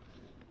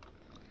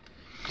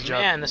 Good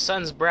job. Man, the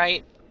sun's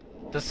bright.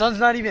 The sun's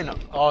not even.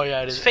 Oh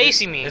yeah, it is. It's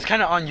facing me. It's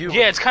kind of on you.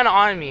 Yeah, it's kind of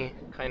on me.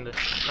 Kinda.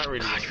 Not really.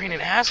 God, you're being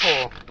an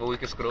asshole. Well, we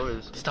can scoot over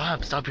this.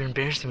 Stop! You're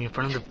embarrassing me in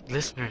front of the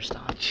listeners.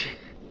 Stop.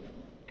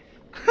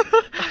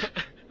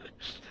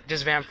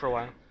 Just vamp for a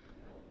while.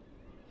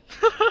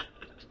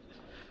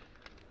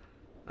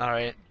 All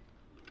right.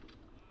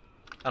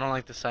 I don't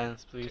like the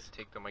silence, please. Just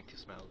take the mic to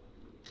smell.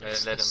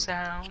 It's Let the him.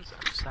 sounds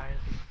of silence.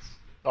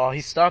 Oh,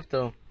 he stopped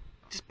though.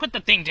 Just put the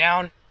thing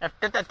down.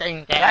 Put the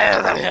thing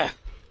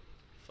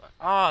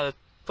Oh, the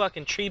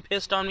fucking tree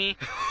pissed on me.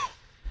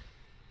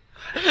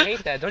 I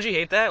hate that. Don't you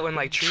hate that when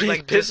like trees Trees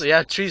like piss. this?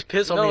 Yeah, trees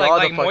piss on No, me like all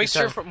the like fucking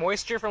moisture time.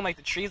 moisture from like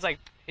the trees like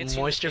hits you in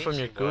the Moisture from face.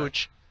 your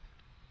gooch.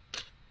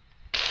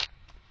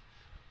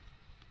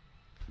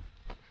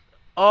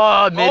 Oh,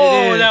 I made it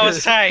Oh, in. that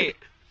was tight.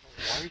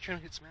 Why are you trying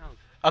to hit Smaug?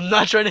 I'm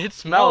not trying to hit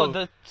smell.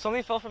 No,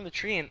 something fell from the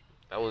tree and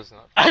That was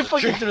not. I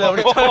fucking threw that.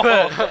 What are you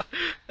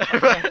talking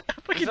about?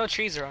 there's no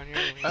trees around here.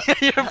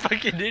 You're a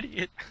fucking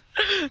idiot.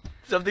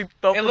 Something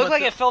fell It from looked the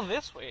like top. it fell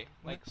this way,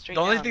 like straight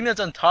The only down. thing that's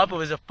on top of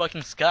it is a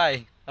fucking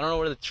sky. I don't know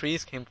where the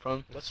trees came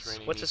from. What's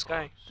the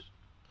sky?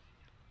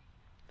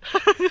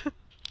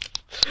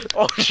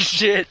 Oh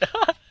shit.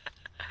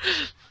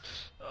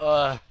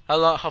 How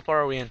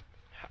far are we in?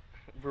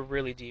 We're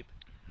really deep.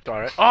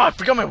 Alright. Oh, I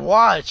forgot my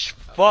watch.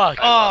 Fuck.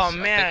 Oh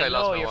man,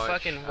 no, your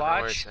fucking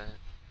watch.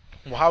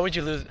 Well, how would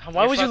you lose?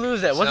 Why Your would you fuck-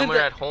 lose that? Wasn't Somewhere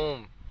that? at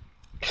home.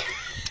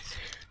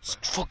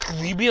 Fuck,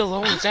 leave me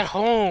alone. It's at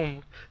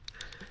home.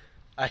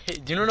 I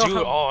hate. Do you know Dude,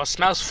 how? oh,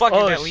 smells fucking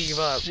Oh, that leave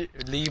up. shit.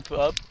 Leave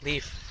up.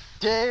 Leaf.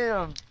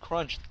 Damn.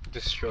 Crunched.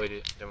 Destroyed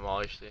it.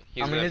 Demolished it.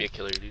 He's I mean, gonna be a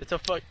killer, dude. It's a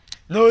fuck.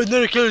 No, it's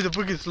not a killer. It's a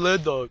fucking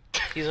sled dog.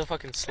 He's a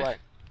fucking slut.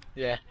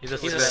 Yeah, he's a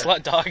He's a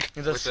slut. slut dog.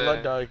 He's a With slut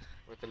the- dog.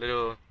 With a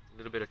little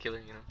bit of killer,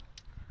 you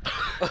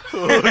know.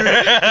 Little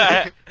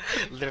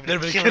Little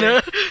bit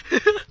killer. killer.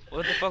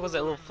 What the fuck was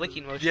that little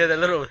flicking motion? Yeah, that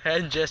little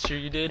hand gesture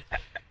you did.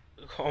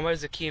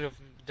 Omar's the king of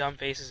dumb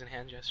faces and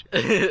hand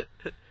gestures.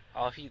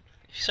 Oh, if he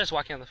starts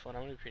walking on the phone,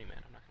 I'm gonna be pretty mad.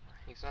 I'm not gonna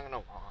He's not gonna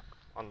walk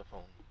on the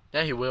phone.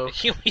 Yeah, he will. lie.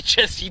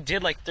 He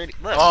did like 30.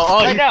 Look, Oh,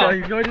 right he's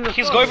now. going to the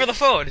He's phone. going for the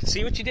phone.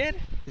 See what you did?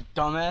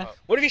 Dumbass.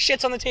 What if he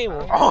shits on the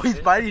table? Oh, he's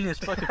biting his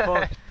fucking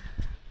phone.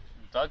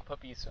 Dog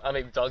puppies. I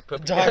mean, dog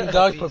puppies.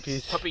 Dog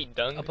puppies. Puppy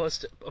dung.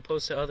 Opposed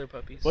to other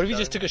puppies. What if he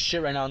just took a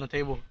shit right now on the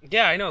table?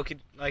 Yeah, I know. Could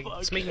like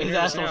it's making me His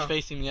nervous asshole's now.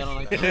 facing me. I don't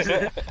like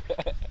that.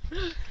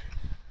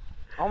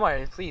 Omar,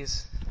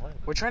 please.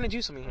 We're trying to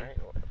do something here.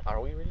 Are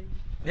we really?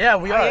 Yeah,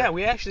 we Oh, are. yeah,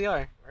 we actually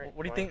are.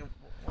 What do you think?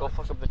 Go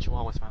fuck up the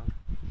Chihuahua, Smaug.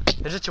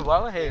 There's a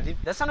chihuahua? Hey,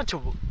 that's not a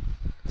chihuahua.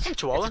 That's not a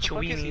chihuahua. It's a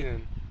What the fuck is he chihuahua.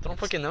 then? Don't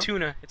fucking know.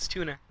 Tuna. It's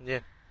tuna.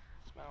 It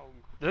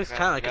looks Yeah,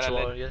 kind of like a gotta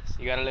chihuahua, let- yes.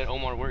 You gotta let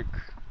Omar work.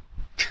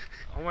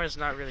 Omar's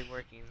not really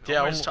working.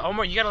 Yeah,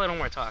 Omar, you gotta let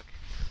Omar talk.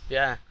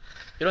 Yeah.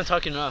 You don't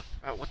talk enough.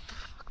 What the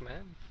fuck,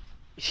 man?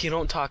 You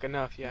don't talk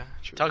enough. Yeah.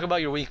 True. Talk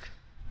about your week.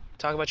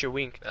 Talk about your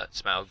wink.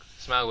 Smaug.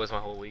 Smaug was my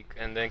whole week,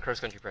 and then cross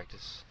country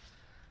practice.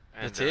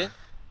 And, That's it?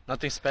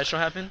 Nothing special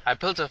happened? I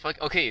built a fuck.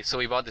 Okay, so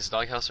we bought this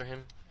doghouse for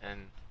him,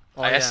 and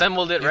Oh, I yeah.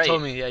 assembled it You right.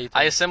 told me, yeah, you told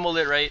I me. assembled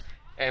it right,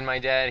 and my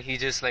dad, he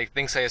just like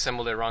thinks I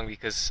assembled it wrong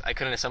because I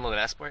couldn't assemble the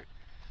last part.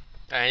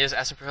 And I just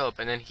asked him for help,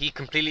 and then he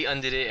completely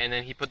undid it, and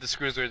then he put the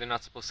screws where they're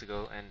not supposed to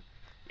go, and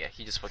yeah,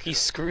 he just fucked He it up.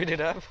 screwed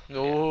it up.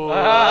 Oh.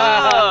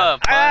 Ah,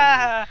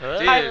 Ah,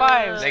 Dude, high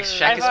fives. like High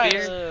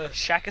Shakespeare? five.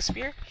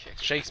 Shakespeare?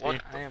 Shakespeare.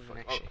 I am the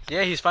next Oh. Shakespeare.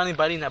 Yeah, he's finally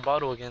biting that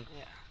bottle again.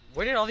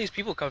 Where did all these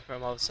people come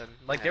from all of a sudden?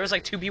 Like there was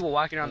like 2 people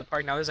walking around the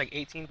park. Now there's like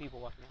 18 people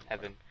walking around.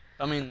 Heaven.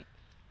 I mean,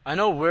 I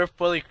know we're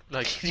fully,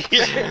 like,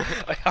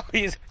 Like, how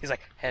he's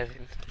like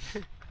heaven.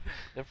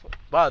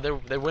 wow,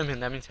 they're women.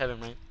 That means heaven,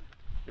 right?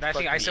 And I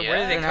think I said, Yeah. where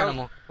did They're they an come?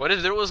 animal. What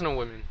if there was no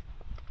women?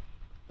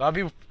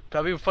 That'd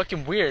be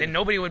fucking weird. Then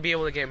nobody would be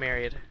able to get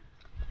married.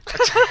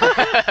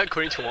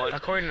 According to one.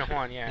 According to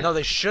Juan, yeah. No,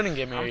 they shouldn't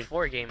get I'm married.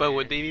 for gay But marriage.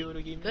 would they be able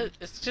to get married?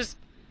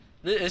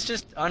 It's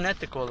just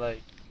unethical,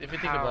 like, if you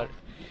think How? about it.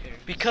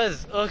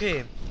 Because,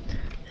 okay,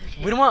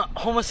 we don't want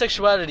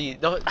homosexuality.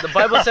 The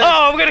Bible says.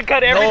 Oh, I'm gonna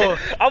cut everything. No.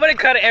 I'm gonna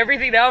cut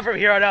everything down from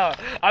here on out.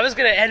 I'm just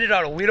gonna end it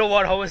on we don't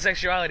want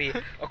homosexuality,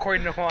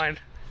 according to Juan.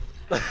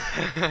 What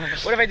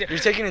if I do? You're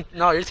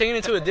taking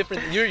it to a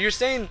different. You're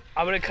saying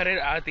I'm gonna cut it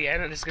out at the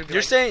end and it's gonna be.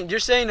 you're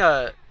like, saying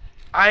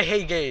I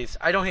hate gays.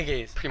 I don't hate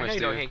gays. Pretty I know much you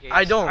do. don't hate gays.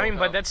 I don't. I mean,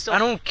 but that's still. I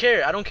don't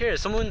care.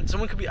 Someone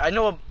could be. I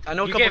know a You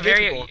couple get gay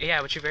very people.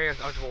 yeah, but you're very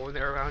uncomfortable when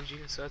they're around you.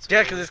 So that's. Yeah,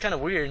 okay. because it's kind of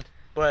weird.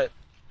 But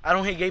I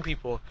don't hate gay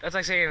people. That's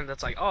like saying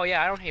that's like, oh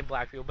yeah, I don't hate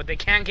black people, but they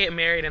can't get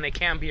married and they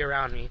can't be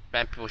around me.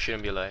 Bad people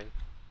shouldn't be allowed.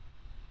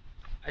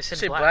 I said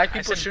Say black, black I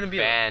people said shouldn't be.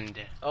 Banned.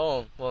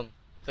 Oh well,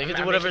 they can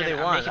I'm do whatever making they an-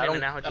 I'm want. making I an don't.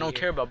 analogy I don't here.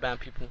 care about bad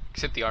people.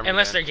 Except the army.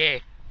 unless they're man.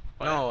 gay.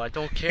 No, I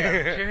don't care.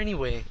 I don't care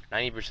anyway.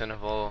 90%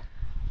 of all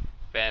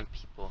banned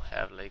people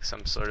have like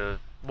some sort of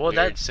Well, weird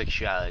that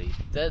sexuality.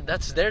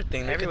 that's their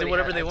thing. They can do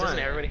whatever they want. Doesn't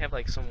everybody have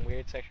like some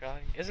weird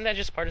sexuality? Isn't that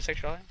just part of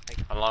sexuality?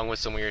 Like, Along with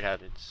some weird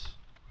habits.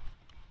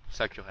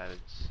 Sexual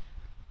habits.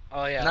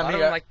 oh yeah, Not a lot me. of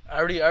them like I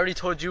already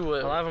told you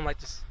a lot what. of them like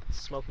to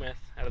smoke meth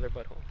out of their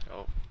butthole.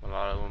 Oh, a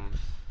lot of them.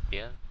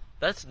 Yeah,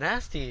 That's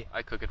nasty.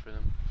 I cook it for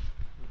them.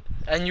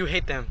 And you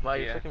hate them. Wow,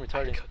 you're Yeah. fucking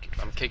retarded.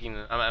 I'm kicking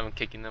them. I'm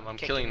kicking them. I'm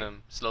Kicking killing it.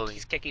 them slowly.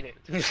 He's kicking it.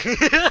 He's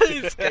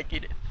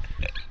kicking it.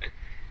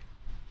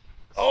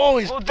 Oh,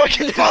 he's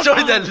fucking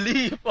destroyed that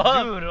leaf.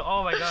 Fuck. Dude,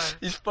 oh my god.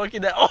 He's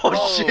fucking that.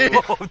 Oh, shit.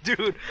 Oh,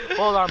 dude.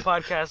 Hold on,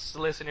 podcast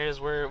listeners.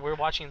 We're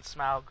watching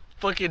Smaug.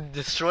 Fucking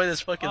destroy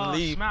this fucking Oh,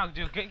 leaf. Smaug,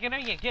 dude. Get in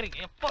here. Get it.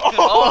 Fuck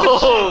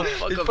Oh,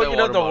 Fuck he's up fucking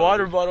that up the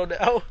water water bottle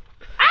now.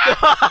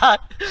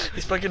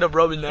 He's fucking up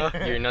Robin now.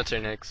 Your nuts are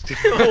next.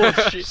 Oh,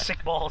 shit.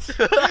 Sick balls.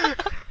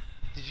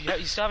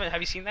 You still haven't?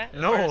 Have you seen that?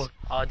 No.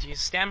 Oh, geez.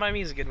 Stand by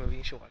Me is a good movie.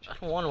 You should watch I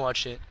it. don't want to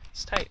watch it.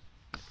 It's tight.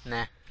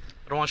 Nah.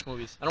 I don't watch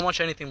movies. I don't watch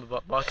anything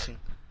but boxing.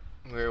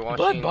 We were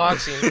watching. Butt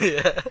boxing.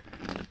 Yeah.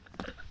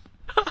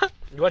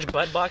 You watch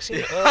butt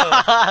boxing?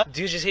 Oh,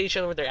 dudes just hit each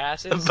other with their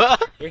asses.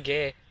 You're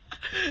gay.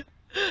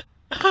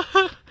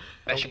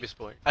 That should be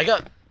sport. I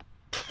got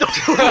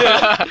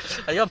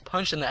I got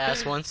punched in the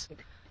ass once.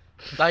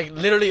 Like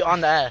literally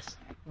on the ass.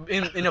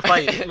 In a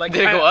fight. Like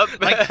Did it go up?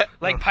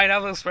 Like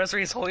Pineapple Express where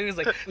he's holding. He's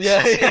like,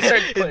 Yeah,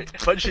 started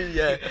punching.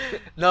 Yeah,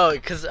 no,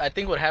 because I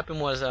think what happened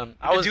was the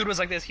dude was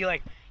like this.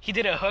 He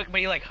did a hook, but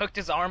he like hooked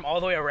his arm all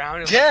the way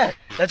around. Yeah,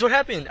 that's what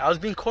happened. I was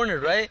being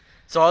cornered, right?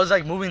 So I was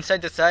like moving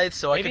side to side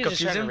so Maybe I could he's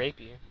just confuse trying him. to rape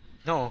you.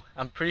 No,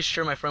 I'm pretty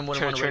sure my friend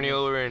wouldn't want to Turn rape you me.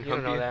 over and You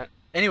don't hump know you. that.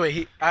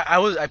 Anyway,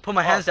 I put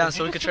my hands down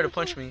so he could try to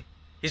punch me.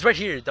 He's right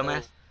here,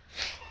 dumbass.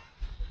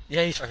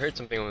 Yeah, he's. I heard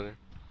something over there.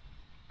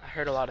 I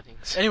heard a lot of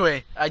things.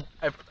 Anyway, I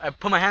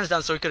put my hands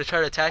down so he could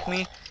try to attack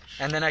me,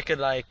 and then I could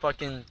like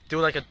fucking do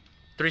like a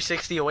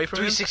 360 away from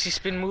him. 360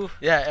 spin move.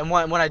 Yeah, and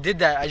when I did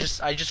that, I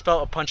just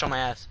felt a punch on my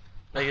ass.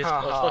 Like it was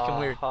fucking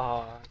weird.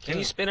 Can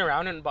you spin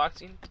around in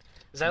boxing?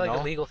 Is that like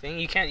No. a legal thing?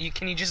 You can't.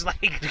 Can you just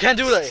like? You can't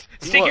do it.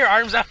 Stick your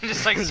arms out and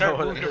just like start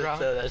No, moving around.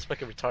 That's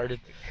fucking retarded.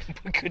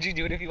 Could you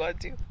do it if you wanted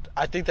to?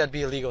 I think that'd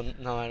be illegal.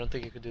 No, I don't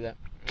think you could do that.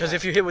 Because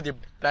if you hit with your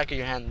back of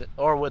your hand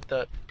or with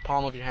the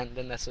palm of your hand,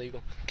 then that's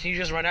illegal. Can you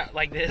just run out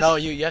like this? No,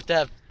 you have to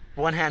have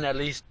one hand at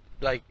least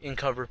like in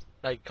cover,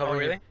 like covering.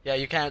 really? your- Yeah,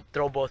 you can't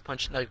throw both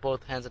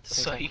both hands at the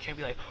same So time. you can't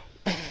be like.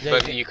 Yeah,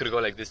 But you you could go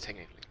like this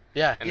technically.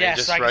 yeah. And Yeah, then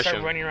just so I can rush start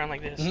him. running around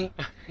like this. Mhm.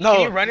 No,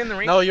 Can you run in the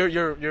ring? no, you're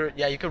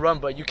yeah, you can run,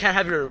 but you can't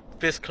have your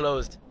fist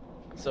closed.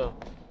 So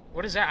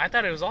What is that? I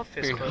thought it was all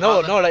fist close. no,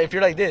 like if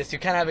you're like this, you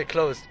can't have it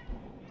closed.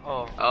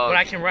 Oh. Oh. But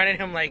I can run at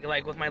him like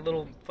with my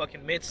little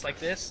fucking mitts like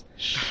this.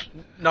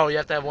 No, you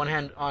have to have one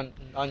hand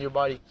on your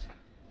body.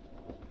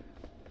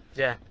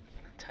 Yeah,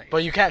 Tight.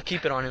 but you can't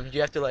keep it on him.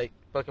 You have to like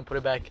fucking put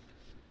it back.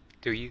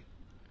 Do you?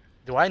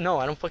 Do I know?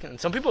 I don't fucking.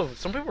 Some people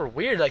are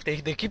weird. Like they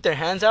keep their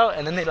hands out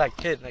and then they like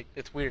hit. Like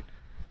it's weird.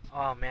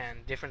 Oh man,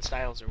 different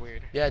styles are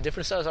weird. Yeah,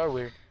 different styles are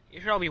weird. You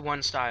should all be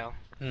one style.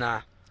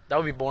 Nah, that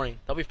would be boring.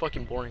 That would be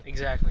fucking boring.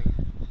 Exactly.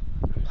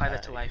 Apply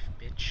that to life,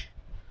 bitch.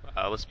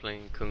 I was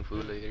playing Kung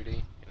Fu the other day.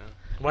 You know,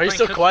 Why are you Playing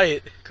so cook-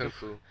 quiet? Kung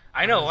Fu.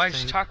 I know. was Why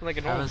just playing- talk like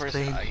a normal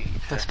person? I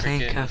was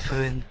playing Kung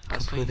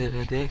Fu the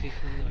other day.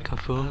 Kung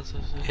Fu.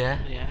 Yeah.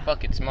 Yeah.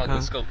 Fuck it, Smog.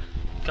 Let's go.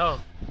 Go.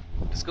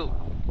 Let's go.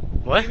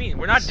 What do you mean?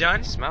 We're not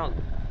done. Smog.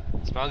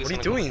 Smog is What are you gonna go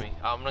with doing? me.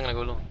 I'm not gonna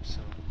go alone. So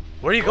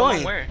Where are you Go on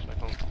going? where? my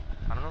phone.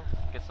 I don't know.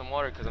 Get some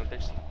water because I'm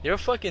thirsty. You're a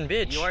fucking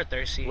bitch. You are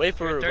thirsty. Wait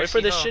You're for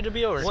thirsty, this go. shit to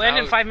be over. We'll end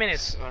in 5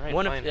 minutes. All right.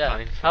 One fine, yeah.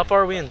 fine. How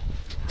far are we in?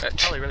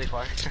 Probably really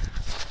far.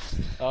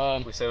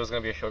 We said it was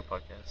gonna be a short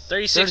podcast.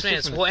 36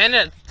 minutes. minutes. We'll end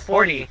at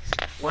 40. We'll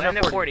We'll end end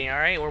at at 40,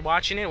 alright? We're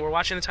watching it. We're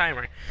watching the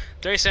timer.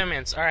 37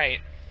 minutes. Alright.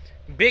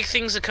 Big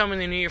things to come in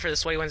the new year for the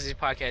Sweaty Wednesdays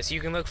podcast. You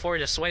can look forward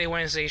to Sweaty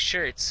Wednesdays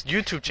shirts.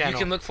 YouTube channel. You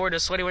can look forward to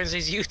Sweaty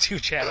Wednesdays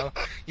YouTube channel.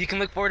 You can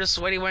look forward to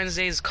Sweaty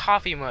Wednesdays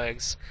coffee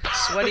mugs.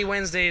 Sweaty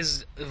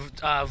Wednesdays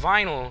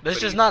vinyl. Let's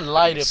just not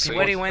lie to people.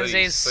 Sweaty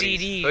Wednesdays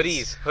CDs.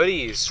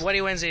 Hoodies.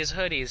 Sweaty Wednesdays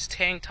hoodies,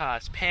 tank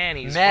tops,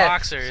 panties, Meth.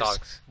 boxers,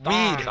 Socks.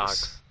 thongs. Weed.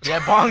 Socks. Yeah,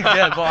 bongs.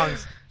 Yeah,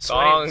 bongs.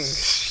 Thongs.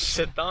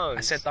 Said thongs.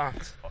 I said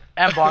thongs.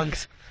 And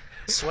bongs.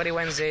 Sweaty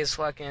Wednesdays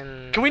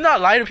fucking... Can we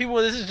not lie to people?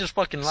 This is just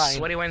fucking lying.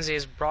 Sweaty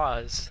Wednesdays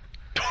bras.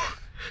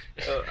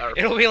 Our-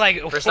 It'll be like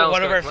First time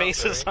one of was our gonna come out,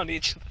 faces right? on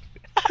each.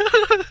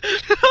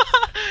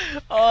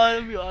 Oh,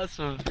 that'd be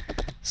awesome.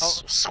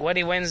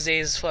 Sweaty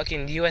Wednesdays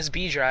fucking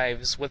USB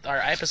drives with our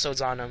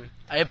episodes on them.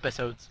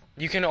 Episodes.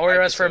 You can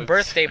order us for Episodes.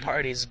 birthday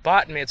parties,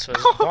 bat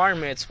mitzvahs, bar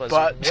mitzvahs,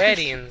 Bat-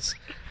 weddings.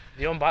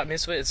 You know bat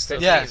mitzvah? It's the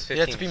Yeah, 15s.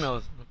 yeah, it's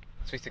females.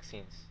 Sweet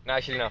 16s. No,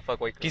 actually, no.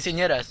 Fuck white girls.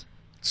 Quinceañeras.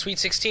 sweet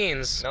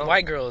 16s, No.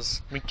 white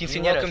girls,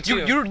 Quinceañeras. welcome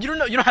You, to. you,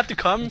 you don't have to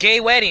come. gay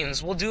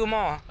weddings. We'll do them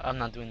all. I'm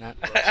not doing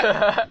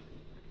that.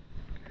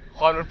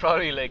 Juan would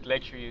probably like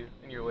lecture you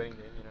in your wedding day.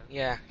 You know.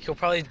 Yeah, he'll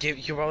probably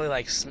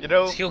like You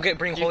know,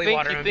 bring You holy think,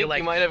 water you and think be like,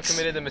 you might have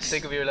committed the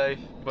mistake of your life,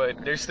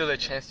 but there's still a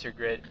chance to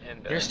regret.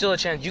 And there's still a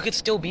chance. You could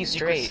still be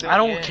straight. still- I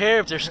don't Yeah. care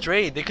if they're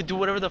straight. They could do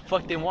whatever the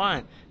fuck they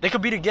want. They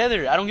could be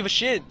together. I don't give a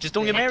shit. Just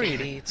don't get married.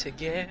 Be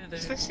together.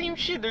 It's the same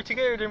shit. They're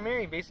together. They're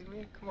married,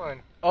 basically. Come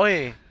on. Oh,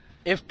 hey.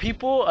 If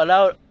people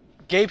allow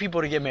gay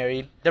people to get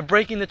married, they're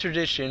breaking the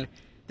tradition.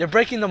 They're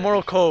breaking the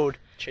moral code.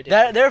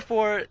 Tradition.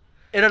 Therefore,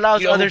 it allows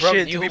You know who other broke-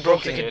 shit you to who be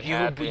broke the- broken. It you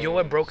know happened.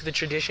 what broke the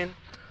tradition?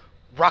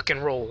 Rock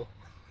and roll.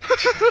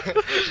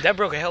 That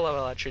broke a hell of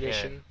a lot of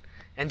tradition.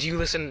 And do you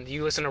listen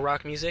to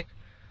rock music?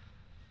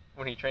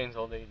 When he trains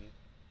all day,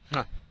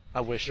 dude. I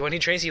wish. When he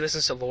trains, he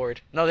listens to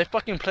Lord. No, they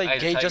fucking play I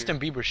gay Tiger. Justin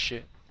Bieber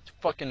shit. It's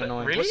fucking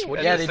annoying. Really?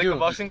 What- Yeah, It's they like a do.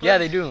 boxing Yeah, club?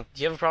 they do.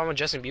 Do you have a problem with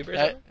Justin Bieber?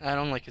 I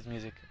don't like his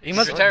music. He He's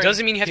must. retiring.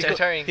 doesn't mean you have He's to.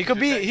 retiring. He could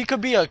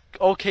be a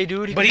okay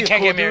dude. He But could he be a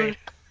can't cool get married.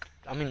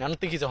 dude. I mean, I don't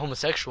think he's a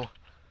homosexual.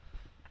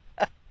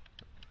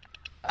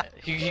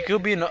 He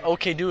could be an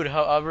okay dude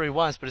however he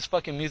wants, but his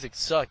fucking music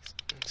sucks.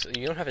 So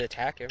you don't have to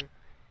attack him.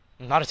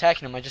 I'm not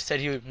attacking him. I just said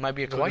he might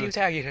be a cool Why are you dude.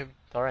 attacking him?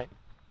 All right.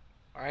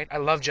 All right. I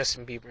love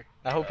Justin Bieber.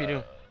 I hope you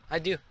do. I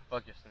do.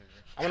 Fuck Justin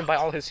Bieber. I'm gonna buy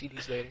all his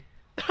CDs later.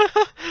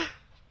 I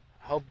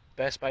hope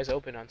Best Buy's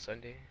open on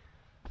Sunday.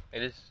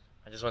 It is.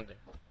 I just went there.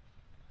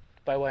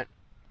 Buy what?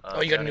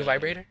 Oh, you got a new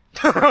vibrator?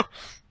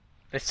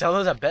 They sell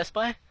those at Best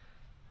Buy?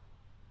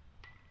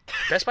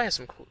 Best Buy has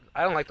some cool.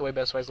 I don't like the way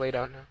Best Buy's laid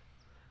out now.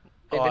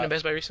 Have you been to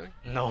Best Buy recently?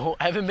 No,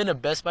 I haven't been to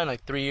Best Buy in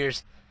like 3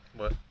 years.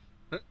 What?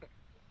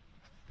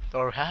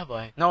 Or have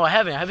I? No, I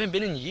haven't. I haven't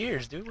been in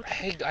years, dude. What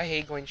I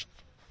hate going.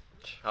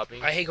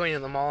 Shopping. I hate going to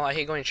the mall. I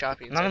hate going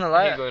shopping. Not gonna I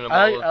lie. hate going to the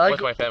I mall like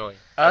with my family.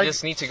 I I like-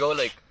 just need to go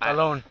like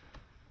alone.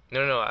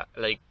 No.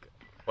 Like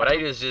what I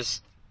do is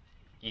just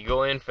you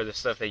go in for the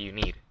stuff that you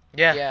need.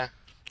 Yeah. Yeah.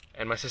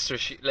 And my sister,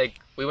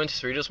 we went to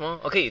Cerritos Mall.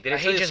 Okay, did I I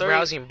tell you hate the just story?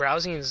 browsing.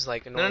 Browsing is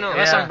like annoying. no,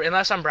 unless, yeah.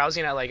 unless I'm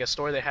browsing at like a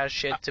store that has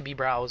shit to be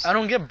browsed. I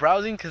don't get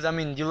browsing because, I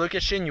mean, you look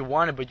at shit and you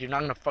want it, but you're not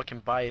gonna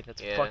fucking buy it.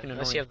 That's Yeah. fucking annoying.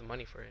 Unless you have the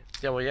money for it.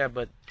 Yeah, well, yeah,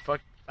 but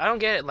fuck. I don't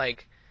get it.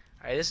 Like,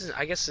 alright,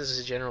 I guess this is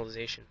a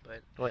generalization,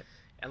 but What?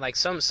 And like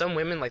some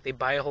women like they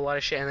buy a whole lot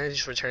of shit and then they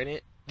just return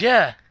it.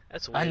 Yeah,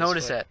 That's weird. I as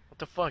noticed fuck. that. What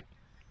the fuck?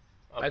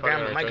 I'm My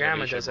probably gonna grandma return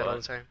the does that all the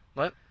leash I time.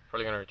 bought.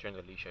 Probably gonna return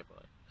the leash I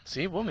bought.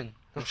 See, woman.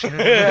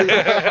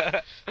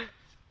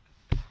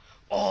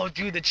 Oh,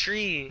 dude, the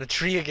tree. The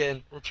tree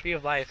again. The tree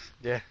of life.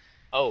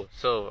 Oh,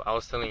 so I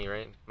was telling you,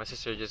 right? My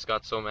sister just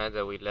got so mad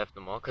that we left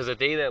the mall because the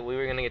day that we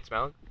were gonna get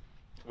smelled,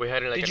 we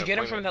had like Did an you get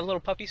him from appointment. that little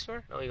puppy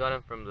store? No, we got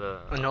him from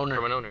An owner.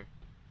 From an owner.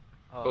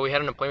 Oh. But we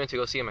had an appointment to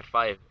go see him at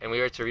 5, and we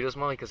were at Cerritos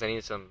Mall because I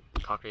needed some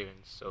cock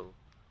ravens. So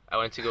I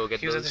went to go get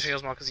He was at those. the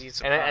Shales Mall because he eats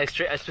some And I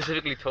cock.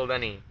 specifically told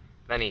Danny,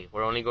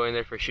 we're only going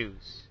there for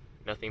shoes,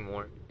 nothing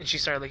more. And she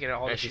started looking at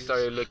all the And she shoes.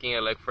 started looking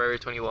at like Forever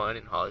 21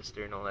 and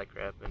Hollister and all that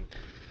crap,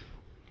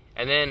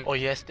 and then Oh,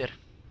 yester.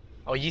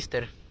 Oh,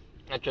 yester.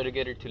 I tried to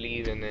get her to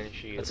leave, and then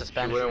she That's a she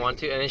Spanish wouldn't word. want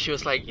to, and then she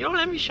was like, "You don't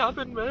let me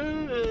shopping,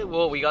 man."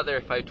 Well, we got there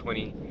at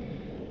 5:20.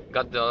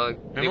 Got the dog.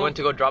 They Remember- went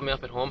to go drop me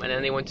off at home, and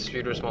then they went to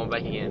Cerritos Mall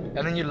back again.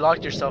 And then you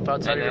locked yourself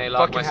outside And of then I your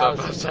locked fucking myself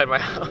house. outside my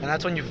house. And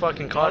that's when you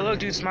fucking Oh, caught look, me.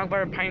 dude, smog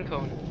bar pine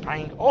cone.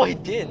 Pine. Oh, he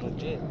did.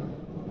 Legit.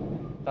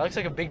 That looks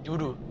like a big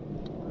doo-doo.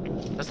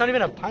 That's not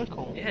even a pine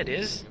cone. Yeah, it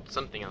is.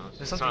 Something else.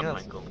 There's It's something not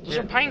else. Michael. Those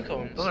are pine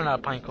cones. Those are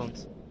not pine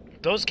cones.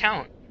 Those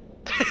count.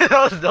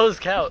 those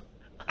count.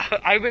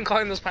 I've been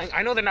calling those pine.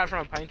 I know they're not from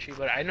a pine tree,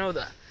 but I know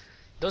that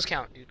those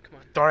count, dude. Come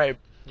on. Alright,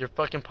 your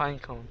fucking pine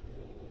cone.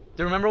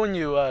 Do you remember when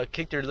you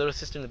kicked your little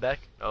sister in the back?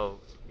 Oh,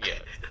 yeah.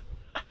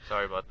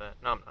 Sorry about that.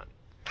 No, I'm not.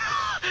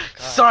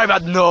 Sorry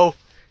about no.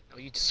 Oh,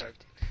 you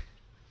deserved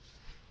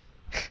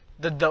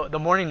it. The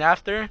morning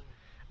after,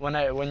 when you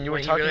were When you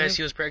talking to realized me,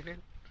 he was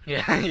pregnant.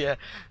 yeah, yeah.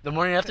 The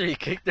morning after he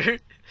kicked her,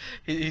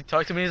 he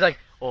talked to me. He's like,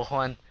 "Oh,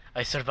 Juan,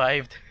 I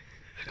survived."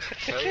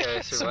 Hell yeah,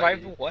 I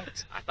Survived survived.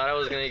 what? I thought I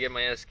was gonna get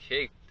my ass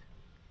kicked.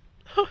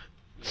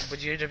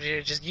 But you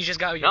just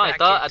got your No, I back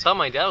thought kicked.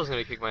 my dad was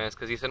gonna kick my ass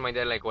because he said my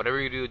dad like whatever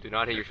you do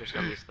not hit your sister.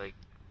 I'm just like,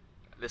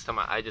 this time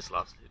I just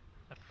lost it.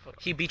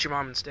 He beat your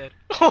mom instead.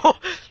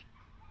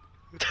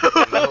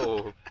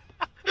 No.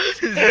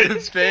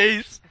 His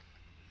face.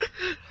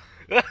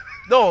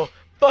 No,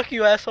 fuck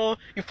you, asshole.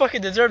 You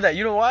fucking deserve that.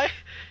 You know why?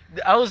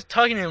 I was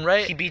talking to him,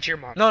 right? He beat your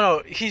mom.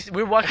 No,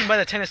 we were walking by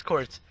the tennis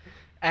courts,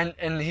 and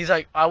he's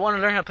like, I want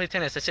to learn how to play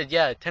tennis. I said,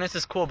 yeah, tennis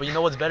is cool, but you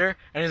know what's better?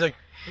 And he's like,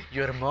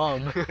 your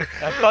mom.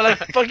 I felt like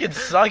fucking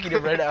sucking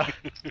him right now.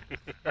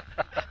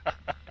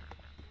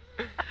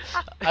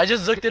 I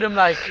just looked at him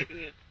like,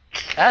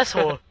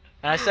 asshole,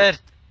 and I said,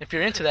 if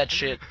you're into that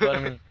shit, but I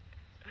mean,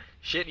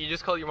 Shit, you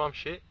just called your mom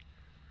shit?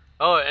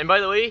 Oh, and by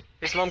the way,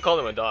 his mom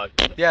called him a dog.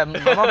 yeah, my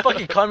mom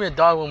fucking called me a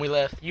dog when we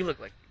left. You look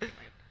like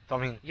I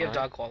mean, you have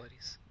dog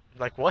qualities.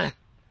 like what?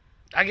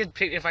 I can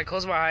pick if I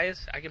close my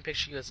eyes. I can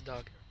picture you as a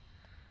dog.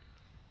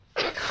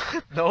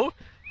 No?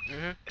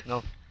 Mhm.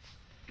 No.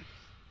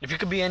 If you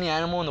could be any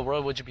animal in the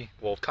world, what'd you be?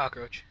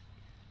 Cockroach.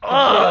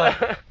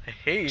 I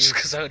hate Just you.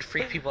 because I would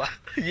freak people out.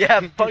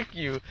 Yeah, fuck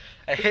you.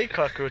 I hate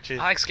cockroaches.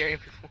 I like scaring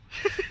people.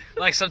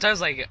 Like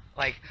sometimes, like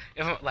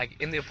if I'm,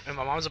 like in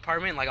my mom's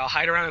apartment, like I'll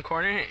hide around the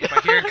corner. If I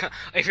hear it,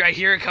 if I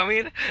hear it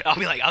coming,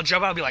 I'll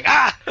jump out. I'll be like,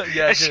 ah!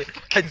 Yeah, And she,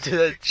 I do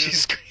that too.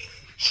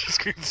 she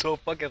screamed so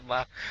fucking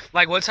loud.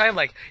 Like one time,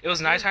 like it was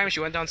nighttime. She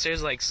went downstairs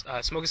to, like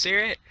smoke a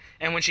cigarette,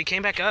 and when she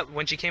came back up,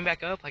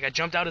 like I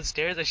jumped out of the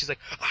stairs, and she's like,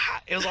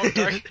 ah! It was all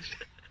dark.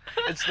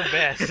 It's the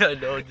best. I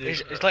know,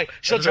 dude. It's like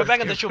she'll jump back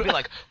and then she'll be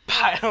like,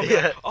 "Pah!" And I'll be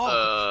like,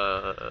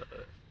 "Oh,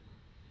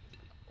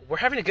 we're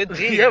having a good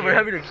day." Yeah, we're here."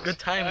 having a good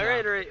time. now.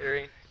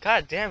 Alright.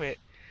 God damn it!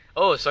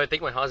 Oh, so I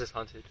think my house is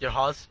haunted. Your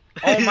house?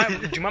 Oh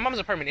dude, my mom's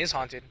apartment is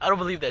haunted. I don't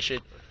believe that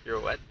shit. You're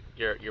what?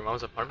 Your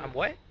mom's apartment? I'm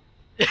what?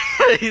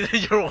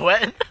 You're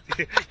wet?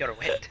 You're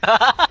wet.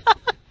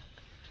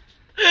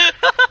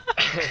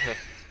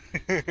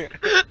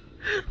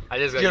 I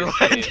just got You're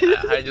used right. to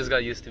I just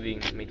got used to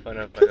being made fun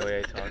of by the way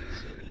I talk.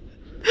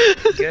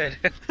 Good.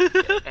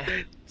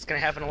 It's gonna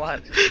happen a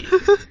lot.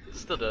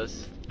 Still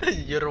does.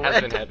 You're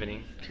Has been wet?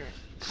 happening.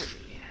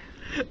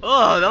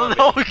 Oh, that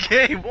was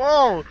okay.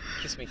 Whoa.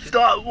 Kiss me.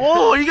 Stop!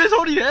 Whoa, you guys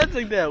holding hands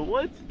like that?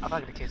 What? I'm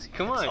not gonna kiss you.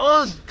 Come on.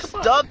 Oh,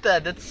 stop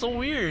that! That's so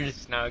weird.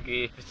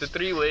 Snuggie. It's a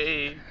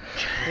three-way.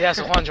 Yeah,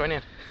 so Juan, join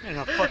in.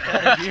 Get the fuck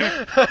out of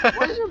here.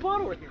 Where's your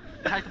bottle right here?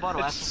 Hide the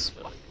bottle,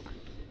 asshole.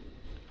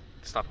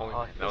 Stop holding.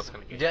 Oh, That was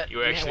gonna get yeah, you.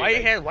 Were actually. Why like,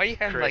 you hand like?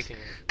 caressing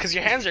it. Cause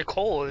your hands are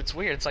cold. It's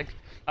weird. It's like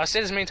I've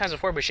said this many times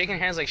before, but shaking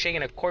hands like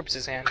shaking a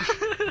corpse's hand.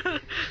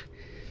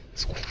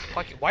 It's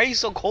fucking, why are you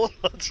so cold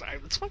outside?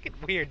 It's fucking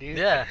weird, dude.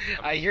 Yeah.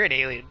 You're an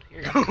alien.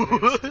 You're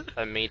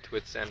I'm made to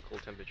withstand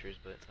cold temperatures,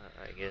 but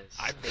I guess.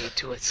 I'm made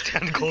to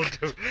withstand cold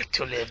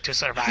to live to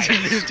survive.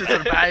 to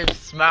survive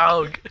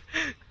Smaug.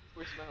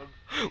 Where's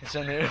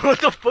Smaug?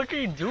 What the fuck are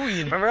you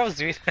doing? Remember I was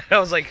doing that? I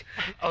was like,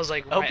 I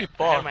hope you I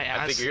fall. had my ass.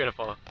 I think you're gonna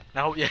fall.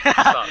 No, yeah.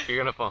 Stop. You're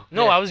gonna fall.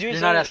 No, I was doing You're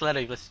something. not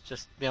athletic. Let's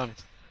just be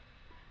honest.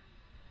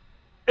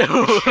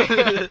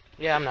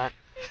 Yeah, I'm not.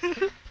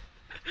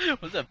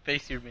 What's that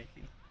face you're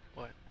making?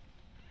 What?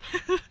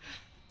 I'm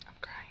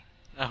crying.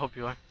 I hope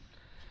you are.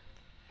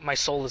 My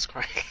soul is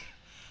crying.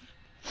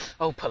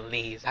 Oh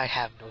please, I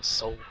have no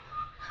soul.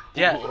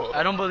 Yeah, Ooh.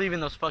 I don't believe in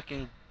those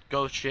fucking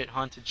ghost shit,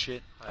 haunted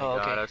shit. I Oh,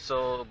 got okay. a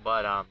soul,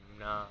 but I'm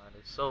not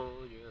a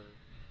soldier.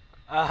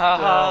 I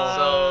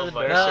So,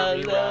 but show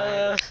me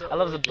right.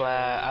 love the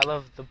black. I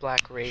love the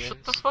Black Ravens.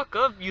 Shut the fuck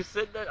up! You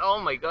said that. Oh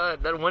my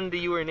god! That one day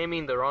you were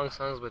naming the wrong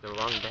songs with the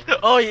wrong band.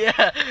 Oh yeah.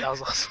 That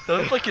was awesome.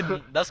 So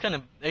fucking. That's kind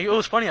of. It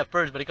was funny at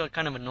first, but it got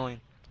kind of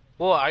annoying.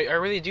 Well, I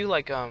really do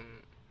like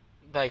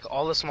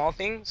all the small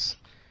things.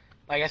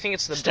 Like I think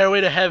it's the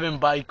Stairway to Heaven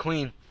by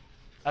Queen.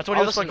 That's what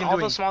he was fucking all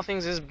doing. the small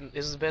things is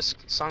the best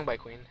song by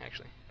Queen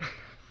actually.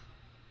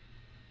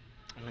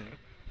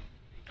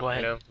 Go You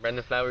ahead. know,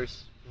 Brandon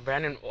Flowers.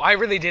 Brandon, I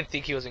really did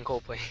think he was in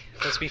Coldplay.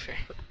 Let's be fair.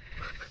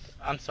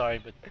 I'm sorry,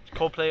 but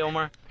Coldplay,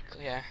 Omar.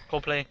 Yeah.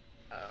 Coldplay.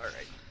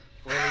 Alright.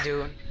 Really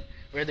doing?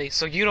 Really?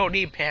 So you don't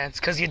need pants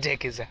because your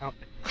dick is out.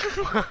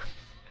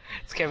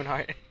 It's Kevin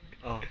Hart.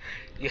 Oh.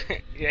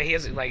 Yeah, he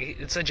has like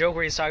it's a joke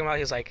where he's talking about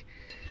he's like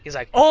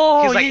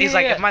Oh, he's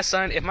like yeah. if my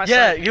son Yeah,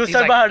 son, he was he's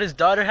talking like, about how his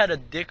daughter had a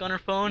dick on her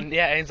phone.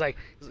 yeah, and he's like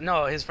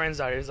no, his friend's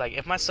daughter. He's like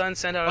if my son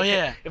sent out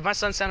if my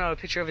son sent out a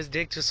picture of his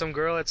dick to some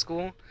girl at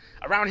school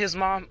around his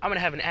mom, I'm gonna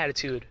have an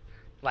attitude.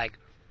 Like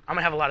I'm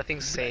gonna have a lot of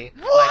things to say.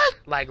 What?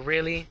 Like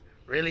really,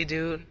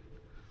 dude?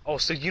 Oh,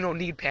 so you don't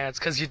need pants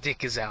because your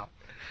dick is out.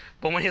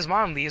 But when his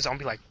mom leaves, I'm gonna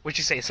be like, what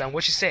you say, son?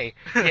 What you say?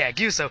 Yeah,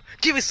 give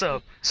me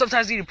some.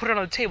 Sometimes you need to put it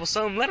on the table,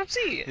 son. Let him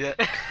see it.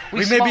 Yeah. We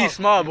We may be small.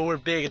 small, but we're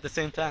big at the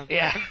same time.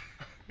 Yeah.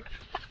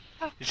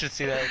 You should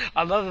see that.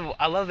 I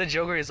love the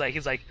Joker.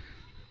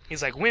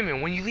 He's like,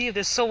 women, when you leave,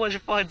 there's so much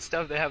fun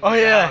stuff that happens. Oh, in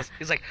the yeah. house.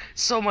 He's like,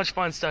 so much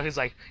fun stuff. He's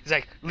like,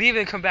 leave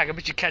and come back. I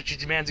bet you catch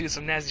your man doing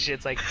some nasty shit.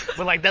 It's like,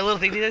 but like that little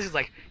thing he does, he's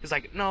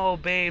like, no,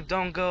 babe,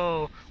 don't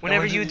go.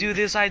 Whenever you do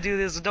this, I do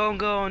this. Don't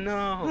go,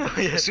 no.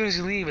 Yeah. As soon as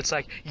you leave, it's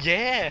like,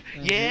 yeah.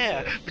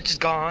 Bitch is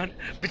gone.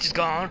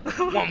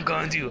 What I'm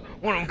gonna do?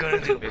 Basically, I'm gonna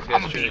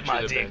that's beat true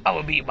my to dick. Ben. I'm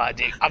gonna beat my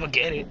dick. I'm gonna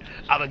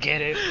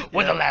get it.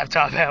 Where the Yeah.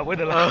 laptop at? Where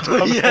the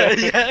laptop yeah, at?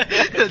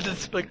 yeah.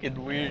 That's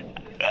fucking weird.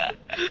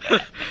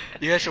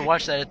 You guys should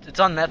watch that. It's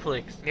on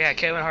Netflix. Yeah,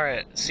 Kevin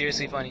Hart,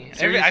 seriously funny.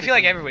 Seriously I feel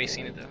like funny. everybody's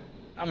seen it though.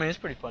 I mean, it's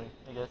pretty funny,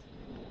 I guess.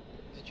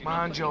 Did you not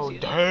Mind fucking your see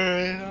it?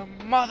 damn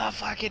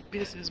motherfucking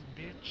business,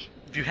 bitch.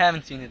 If you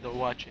haven't seen it, though,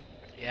 watch it.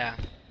 Yeah.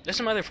 There's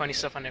some other funny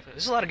stuff on Netflix.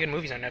 There's a lot of good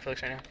movies on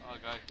Netflix right now. Oh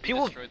god.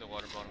 People- destroyed the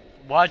water bottle.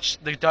 Watch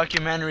the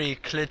documentary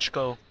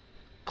Klitschko.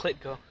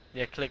 Klitko.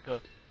 Yeah,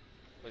 Klitschko.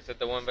 Was that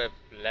the one by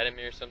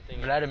Vladimir or something?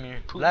 Vladimir.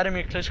 Who?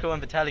 Vladimir Klitschko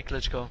and Vitaly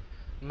Klitschko.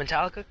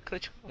 Metallica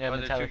Klitschko? Yeah, Oh,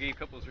 they're two Vitaly. gay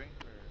couples, right?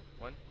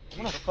 Or one? I'm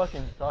gonna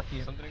fucking stalk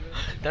you. Something like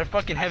that? They're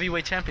fucking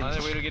heavyweight champions.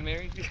 Another way to get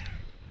married?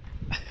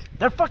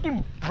 They're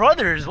fucking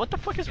brothers. What the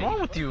fuck is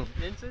wrong with you?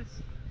 Incest?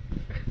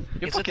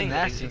 You're It's a fucking thing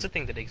nasty. it's a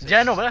thing that exists.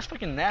 Yeah, no, but that's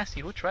fucking nasty.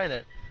 Who'll try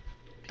that?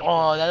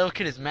 Oh, that little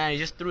kid is mad. He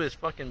just threw his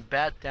fucking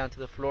bat down to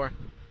the floor.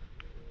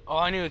 Oh,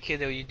 I knew a kid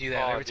that would do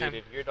that Oh, every dude, time.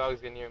 if your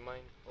dog's getting near mine,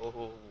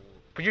 oh.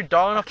 Put your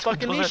dog on a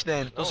fucking Those leash are-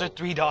 then. Those are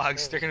 3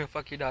 dogs. They're gonna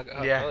fuck your dog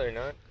up. Yeah. No, they're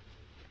not.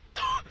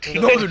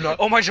 No, they're not.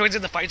 Oh, my joints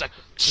in the fight. He's like,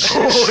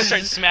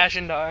 start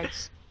smashing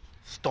dogs.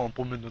 Stomp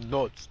him in the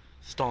nuts.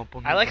 Stomp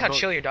him. I like how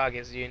chill your dog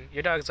is, dude.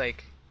 Your dog's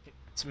like,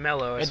 it's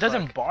mellow. It as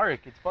doesn't fuck. bark.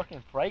 It's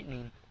fucking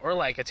frightening. Or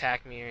like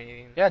attack me or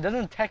anything. Yeah, it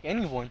doesn't attack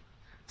anyone.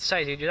 It's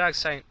tight, dude. Your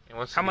dog's tight. It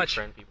wants How to much?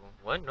 befriend people.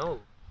 What? No.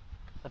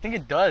 I think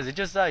it does. It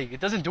just like it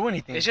doesn't do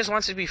anything. It just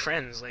wants to be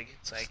friends. Like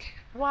it's like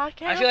Why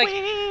can't I feel like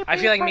we I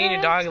be feel like me and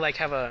your friends? dog like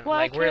have a Why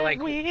like we're can't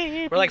like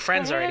we we're like be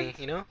friends already,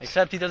 you know?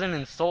 Except he doesn't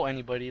insult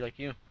anybody like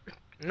you.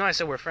 No, I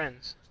said we're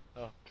friends.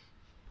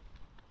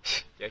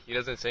 Yeah, he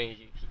doesn't say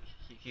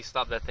he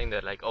stopped that thing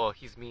that like, oh,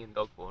 he's me and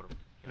dog for him.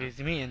 It's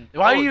me and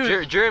why oh, are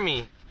you?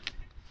 Jeremy,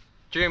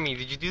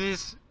 did you do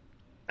this?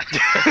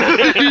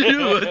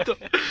 What the-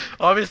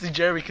 Obviously,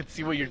 Jeremy could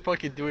see what you're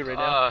fucking doing right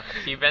now.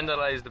 He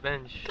vandalized the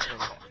bench.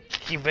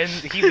 He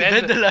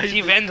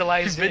Vandalized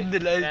vandalized it.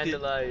 Vandalized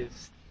it.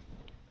 Vandalized.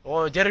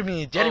 Oh,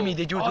 Jeremy,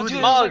 did you Oh, do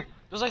dude, this?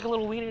 those like a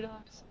little wiener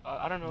dogs.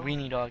 I don't know.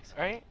 Weenie dogs.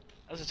 Right?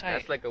 That was a tight.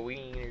 That's like a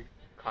wiener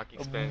cocky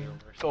spaniel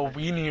or Oh,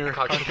 something. weenier.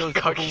 Cocky- Cocky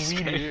cocky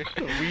weenier. spaniel.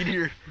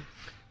 Weenier.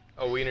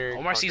 A wiener.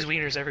 Omar sees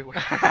wieners everywhere.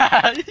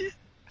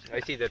 I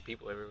see dead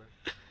people everywhere.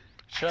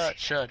 Shut.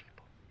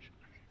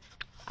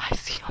 I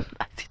see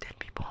dead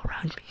people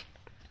around me.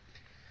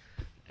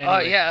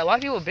 Anyway. Yeah, a lot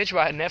of people bitch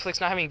about Netflix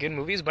not having good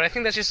movies, but I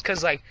think that's just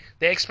because like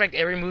they expect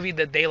every movie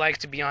that they like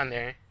to be on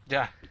there.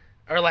 Yeah.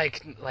 Or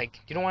like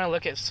you don't want to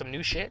look at some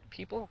new shit,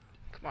 people?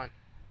 Come on.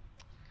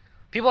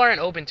 People aren't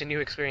open to new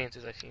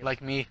experiences, I feel.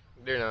 Like me.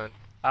 They're not.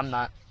 I'm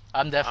not.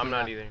 I'm definitely I'm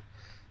not either.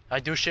 I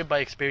do shit by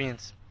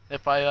experience.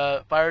 If I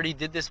already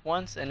did this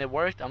once and it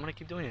worked, I'm gonna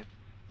keep doing it.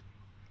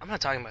 I'm not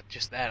talking about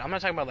just that. I'm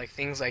not talking about like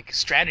things like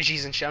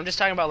strategies and shit. I'm just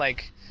talking about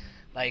like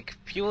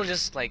people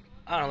just like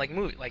I don't know, like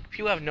movie, like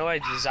people have no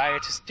desire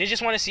to. They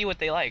just want to see what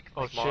they like.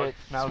 Oh Smog. shit!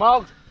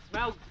 Smog.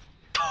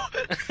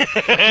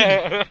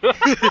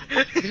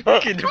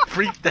 Fucking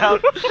freaked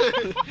out.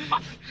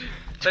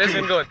 That is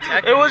gonna go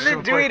attack. It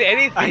wasn't doing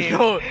anything. I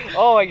know.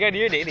 Oh my god,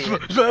 you're an idiot.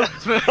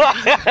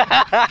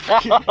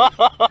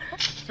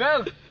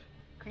 Smell.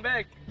 Come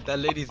back. That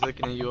lady's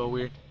looking at you all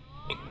weird.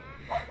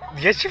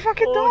 Get your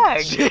fucking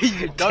dog. Shit,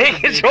 your dog's Take a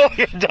control of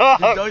your dog.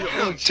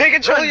 bitch. Take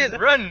control of your.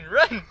 Run.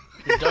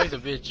 Your dog's a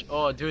bitch.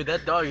 Oh, dude,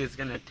 that dog is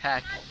gonna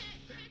attack.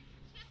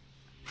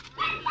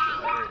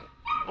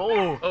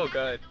 Oh. Oh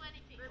god.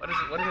 What is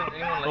anyone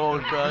like? Oh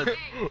god.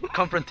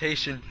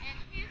 Confrontation.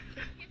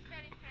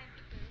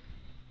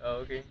 Oh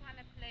okay.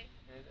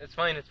 It's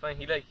fine.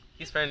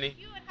 He's friendly.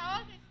 How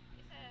old is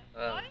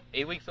boy?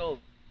 8 weeks old.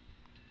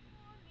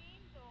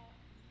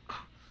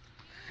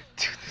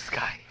 Dude, this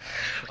guy.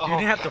 You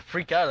didn't have to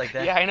freak out like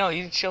that. Yeah, I know.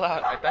 You chill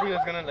out. I thought he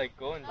was gonna like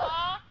go and.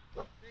 Oh,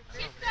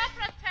 she's so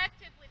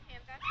protective with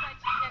him. That's why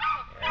she gets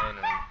so Yeah, I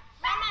know.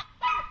 Mama,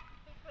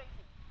 be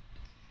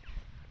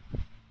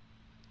crazy.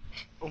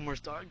 Omar's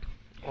dog.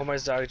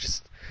 Omar's dog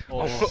just.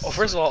 Oh,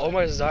 First of all,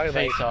 Omar's dog like.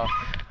 face off.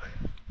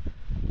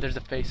 There's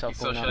a face off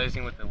He's going on.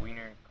 socializing with the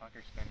wiener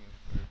cocker spaniel.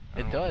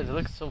 It does. It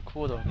looks so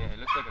cool though. Yeah, it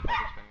looks like a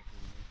cocker spaniel.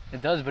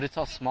 It does, but it's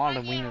all small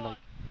and wiener like.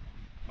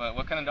 But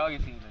what kind of dog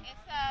is he? Like? It's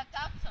a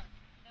Dachshund,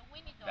 the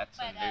Winnie dog,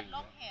 Dachshund, but there you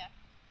long go. hair.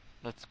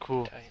 That's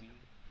cool.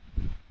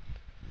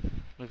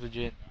 Looks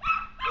legit.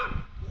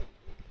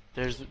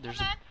 There's a Come on,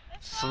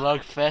 let's go.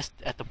 slug fest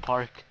at the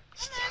park.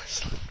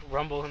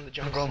 Rumble in the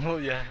jungle.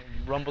 Rumble, yeah.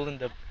 Rumble in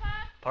the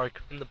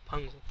park. In the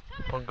pungle.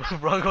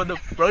 Rumble in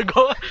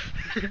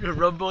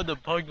the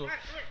pungle.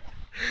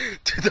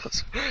 Dude,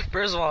 those,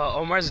 first of all,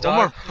 Omar's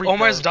Omar dog. freaked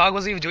Omar's out. dog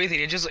wasn't even doing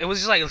anything. It was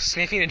just like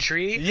sniffing a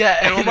tree. Yeah,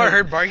 And Omar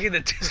heard barking in the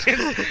distance,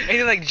 and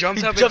he like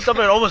jumped He up. jumped up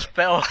and almost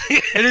fell.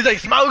 And he's like,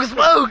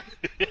 smoke!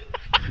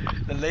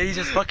 The lady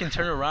just fucking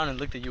turned around and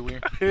looked at you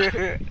weird.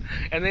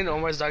 And then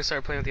Omar's dog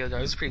started playing with the other dog.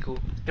 It was pretty cool.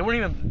 They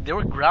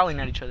were growling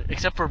at each other.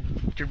 Except for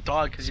your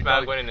dog, because your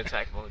Smog dog. went in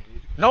attack mode,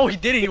 dude. No, he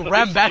didn't. He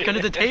ran back under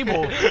the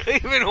table.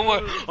 Even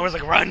Omar's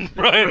like, run.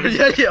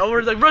 yeah,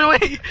 Omar's like, run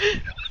away!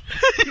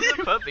 He's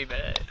a puppy,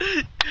 man.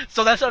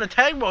 So that's not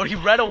attack mode. He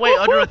ran away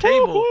under a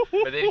table.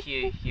 But then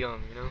he you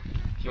know,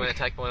 he went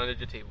attack mode under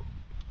the table.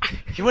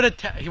 He went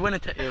attack.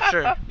 Yeah,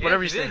 sure.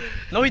 Whatever he you say. did.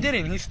 No, he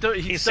didn't. He stood.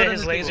 He stood set on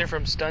his the laser table.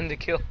 from stun to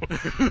kill.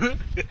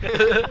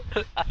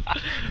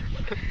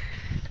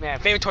 Man,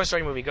 favorite Toy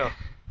Story movie? Go.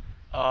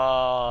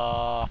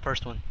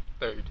 First one.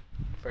 Third.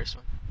 First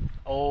one.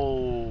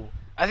 Oh.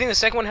 I think the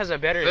second one has a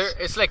better.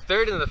 It's like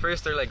third and the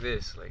first are like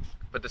this, like.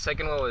 But the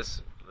second one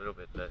was a little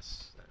bit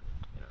less.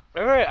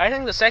 Remember, I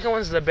think the second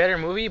one's the better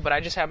movie, but I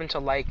just happen to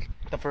like.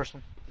 The first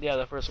one. Yeah,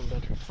 the first one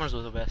better. The first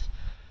was the best.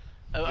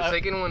 The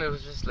second one, it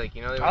was just like,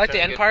 they were I like the trying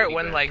to end get part really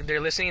when bad. like they're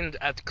listening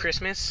at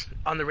Christmas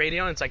on the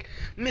radio, and it's like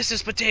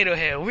Mrs. Potato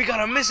Head, we got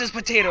a Mrs.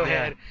 Potato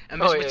Head,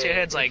 and Mrs. Oh, yeah, Potato yeah.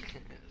 Head's like,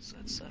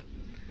 that's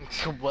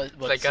What? It's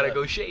like, gotta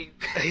go shave.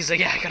 he's like,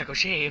 yeah, I gotta go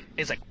shave.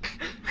 He's like,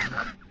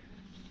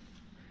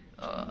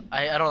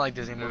 I don't like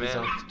Disney No, movies.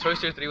 man. though. Toy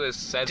Story 3 was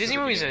sad. Disney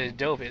from the movies beginning.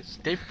 are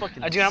dopest. They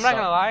fucking. Dude, I'm not suck.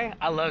 gonna lie,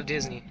 I love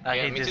Disney. I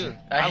Yeah, hate me Disney. too.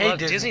 I hate love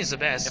Disney. Disney's the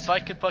best. If I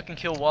could fucking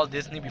kill Walt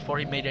Disney before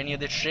he made any of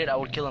this shit, I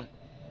would kill him.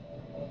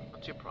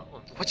 What's your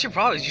problem? What's your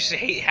problem? You just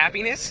hate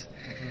happiness?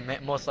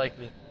 Most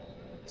likely.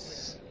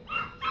 He's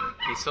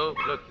so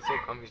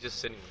calm. He's just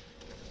sitting.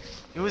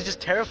 He was just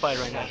terrified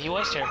right Yeah, now. he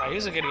was terrified. He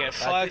was gonna get I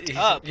fucked think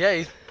up. Yeah,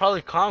 he's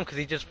probably calm because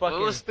he just fucking.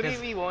 Well, it was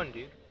 3v1,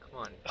 dude. Come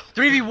on.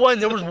 3v1.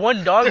 There was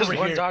one dog There's over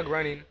one here. dog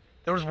running.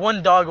 There was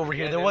one dog over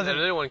here. Yeah, There and wasn't.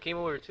 another one came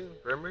over too.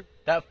 Remember?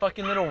 That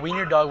fucking little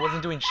wiener dog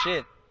wasn't doing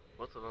shit.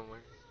 Both of them were.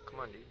 Come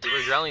on, dude. They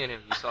were growling at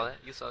him. You saw that?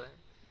 You saw that?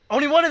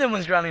 Only one of them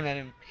was growling at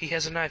him. He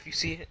has a knife. You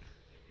see it?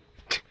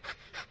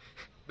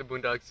 The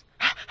Boondocks.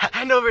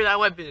 Hand over that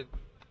weapon.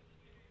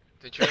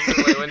 Did you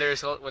remember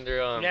when they're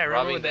Yeah, remember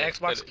robbing with the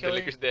Xbox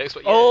killer? the Xbox?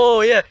 Yeah.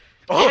 Oh yeah.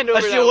 Oh, Hand over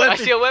I see that a weapon.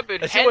 weapon. I see a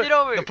weapon. I see Hand a it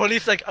over. The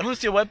police like, I don't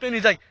see a weapon.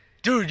 He's like,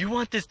 dude, you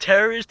want this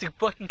terrorist to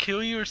fucking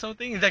kill you or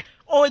something? He's like,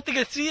 oh, I think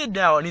I see it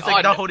now. And he's like,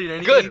 Oh, not holding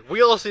anything. Good.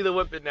 We all see the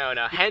weapon now.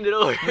 Now hand it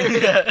over.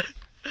 Yeah.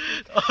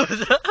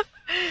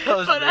 That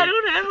was But I great.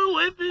 don't have a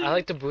weapon. I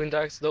like the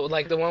Boondocks,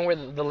 like the one where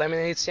the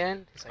lemonade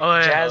stand. It's like Oh,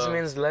 yeah.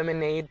 Jasmine's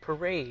Lemonade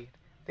Parade.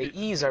 The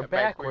E's are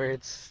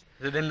backwards.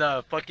 Then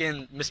the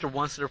fucking Mr.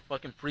 Onester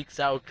fucking freaks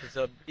out because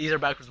the E's are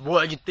backwards.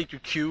 What? You think you're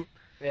cute?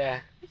 Yeah.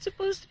 It's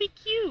supposed to be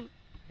cute.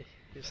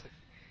 He's like,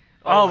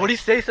 Oh, my- what did he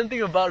say?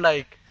 Something about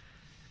like,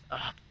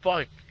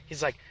 fuck.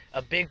 He's like,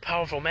 a big,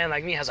 powerful man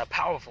like me has a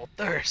powerful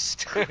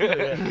thirst.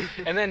 Yeah.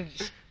 And then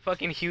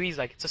fucking Huey's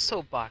like, it's a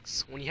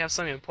soapbox. When you have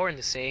something important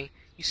to say,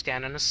 you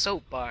stand on a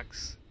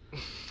soapbox.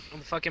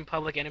 And the fucking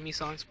Public Enemy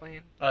song's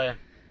playing. Oh yeah.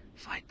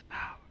 Fight the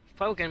power.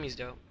 Public Enemy's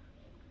dope.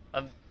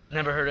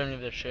 Never heard any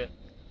of this shit.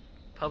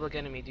 Public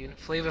Enemy, dude.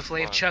 Flavor Flav,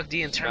 Come on. Chuck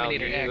D, and Smile,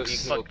 Terminator you can go- X. You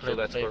can go Fuck kill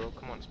that Flavor Flav. squirrel.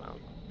 Come on, smile.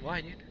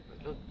 Why,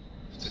 dude?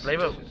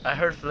 Flavor. I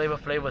heard Flavor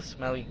Flav was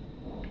smelly.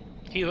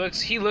 He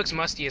looks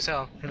musty as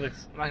hell. He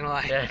looks. I'm not gonna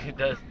lie. Yeah, he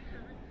does.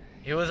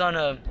 He was on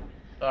a.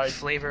 Alright,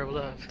 Flavor of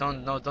love.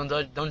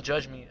 don't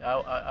judge me.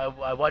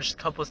 I watched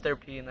couples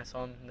therapy and I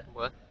saw him.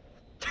 What?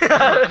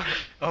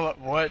 Oh,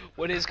 what?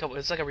 What is couple?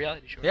 It's like a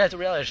reality show. Yeah, it's a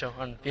reality show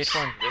on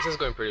VH1. This is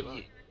going pretty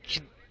long.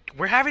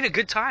 We're having a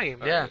good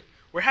time. Yeah.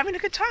 We're having a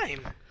good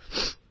time.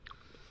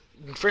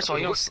 First of all,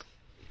 you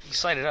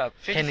slide it up.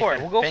 54.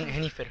 Henny We'll go.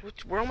 Henny Fitter.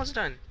 We're almost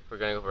done. We're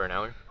gonna go for an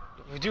hour.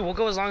 Dude, we'll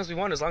go as long as we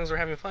want, as long as we're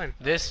having fun.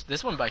 This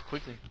went by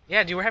quickly.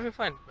 Yeah, dude, we're having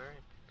fun.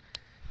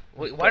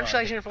 Why don't you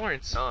like Jennifer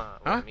Lawrence? No,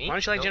 Huh? me? Why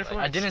don't you like No, Jennifer I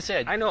Lawrence? didn't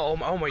say it. I know,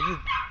 Omar, you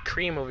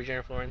cream over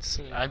Jennifer Lawrence.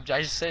 I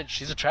just said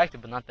she's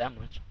attractive, but not that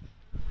much.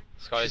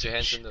 Scarlett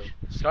Johansson though.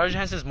 Scarlett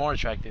Johansson's more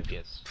attractive.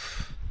 Yes.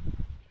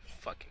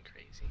 Fucking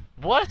crazy.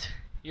 What?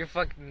 You're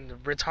fucking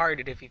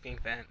retarded if you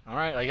think that. All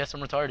right, I guess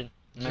I'm retarded.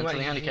 Mentally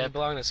You handicapped.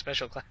 belong in a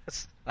special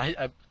class.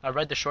 I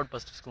ride the short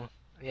bus to school.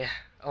 Yeah,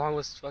 along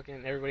with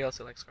fucking everybody else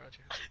that likes Scarlett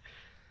Johansson.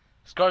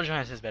 Scarlett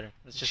Johansson's better.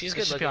 She's let's good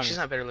just be looking. honest. She's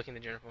not better looking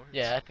than Jennifer Lawrence.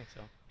 Yeah, I think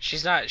so.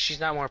 She's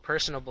not more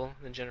personable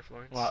than Jennifer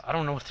Lawrence. Well, I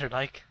don't know what they're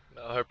like.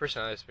 Her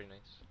personality is pretty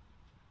nice.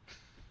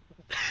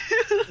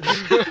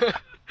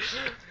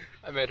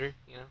 I met her,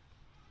 you know.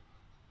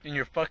 In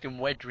your fucking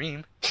wet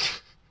dream.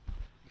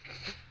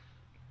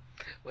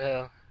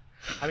 Well,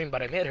 I mean,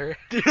 but I met her.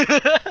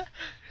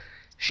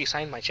 She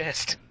signed my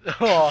chest.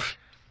 Oh,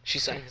 She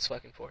signed his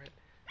fucking forehead.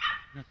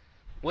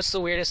 What's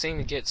the weirdest thing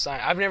to get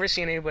signed? I've never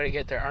seen anybody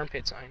get their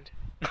armpit signed.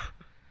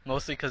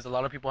 mostly because a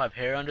lot of people have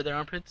hair under their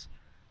armpits.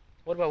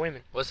 What about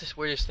women? What's the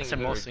weirdest thing I said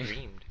you've ever mostly.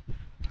 dreamed?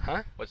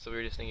 Huh? What's the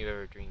weirdest thing you've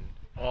ever dreamed?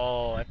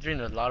 Oh, I've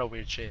dreamed a lot of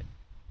weird shit.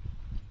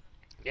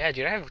 Yeah,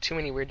 dude, I have too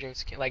many weird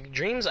dreams. Like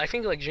dreams, I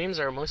think like dreams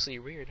are mostly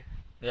weird.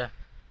 Yeah.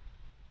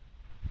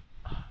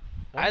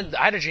 I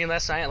had a dream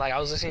last night. Like I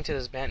was listening to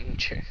this band,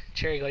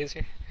 Cherry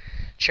Glazer,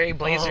 Cherry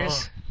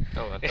Blazers.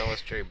 Oh, I thought it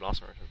was Cherry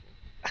Blossom or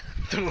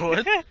something.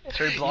 What?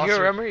 Cherry Blossom. You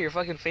remember your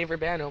fucking favorite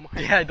band, Omar?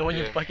 Yeah, the one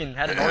you Yeah. fucking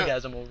had an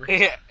orgasm over.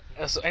 Yeah.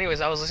 So,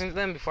 anyways, I was listening to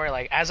them before,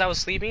 like, as I was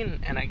sleeping,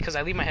 and because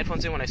I leave my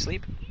headphones in when I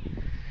sleep,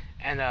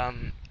 and I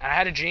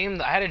had a dream.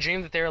 I had a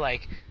dream that they were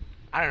like,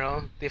 I don't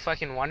know, they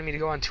fucking wanted me to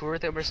go on tour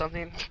with them or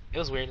something. It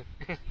was weird.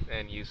 Of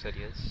And you said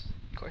yes.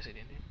 course I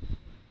did.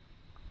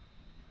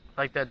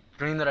 Like that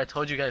dream that I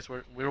told you guys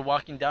where we were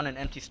walking down an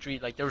empty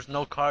street, like there was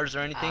no cars or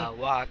anything. I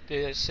walked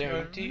this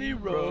empty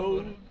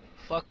road.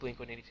 Fuck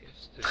Blink-182.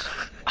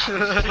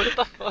 What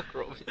the fuck,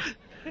 Robin?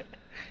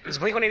 It's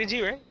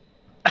Blink-182,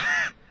 right?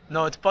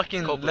 No, it's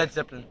fucking Coldplay. Led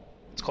Zeppelin.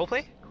 It's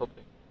Coldplay?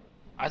 Coldplay.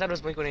 I thought it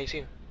was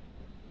Blink-182.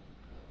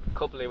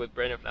 Coldplay with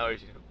Brandon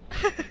Flowers, you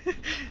know.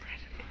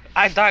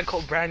 I thought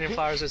Brandon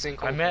Flowers was in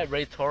Coldplay. I met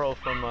Ray Toro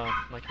from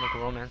My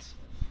Chemical Romance.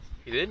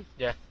 You did?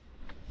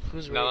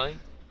 Who's Not Ray? lying.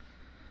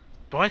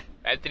 What?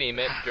 Anthony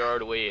met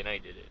Gerard Way and I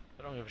did it.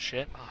 I don't give a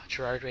shit. Oh,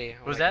 Gerard Way.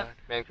 Oh Who's my that?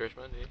 Man Crush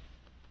Monday.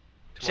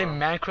 Say Tomorrow.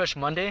 Man Crush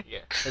Monday? Yeah.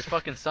 It's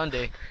fucking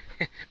Sunday.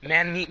 God.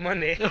 Man Meat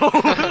Monday.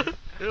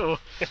 Ew.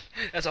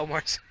 That's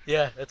Omar's.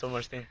 Yeah, that's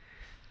Omar's thing.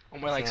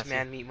 Omar likes nasty.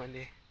 Man Meat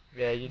Monday.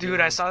 Yeah, you Dude,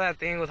 I saw that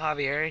thing with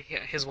Javier,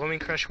 his Woman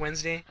Crush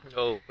Wednesday,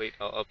 Oh, wait.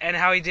 I'll and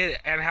how he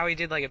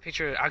did like a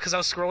picture, because I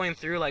was scrolling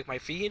through like my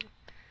feed.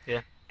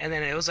 Yeah. And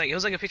then it was like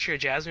a picture of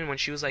Jasmine when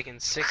she was like in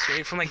 6th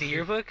grade from like the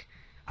yearbook.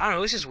 I don't know,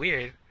 it was just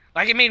weird.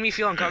 Like it made me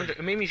feel uncomfortable.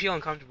 It made me feel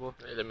uncomfortable.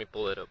 Let me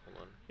pull it up. Hold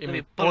on. Let me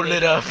me pull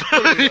it up.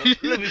 Let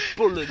me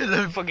pull it.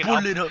 Let me Fucking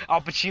pull it up.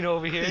 Al Pacino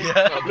over here.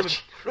 Yeah.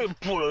 Let me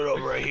pull it up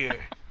right here.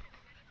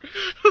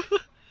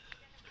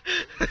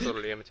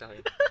 Totally, I'm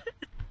Italian.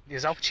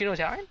 Is Al Pacino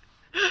Italian?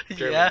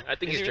 German. Yeah. I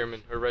think Is he's he?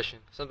 German or Russian.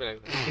 Something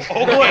like that.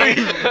 Oh,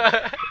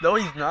 wait. No,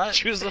 he's not.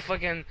 Choose the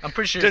fucking. I'm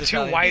pretty sure The he's two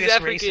Italian. white- He's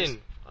Whitest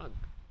African.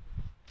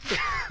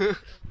 Fuck.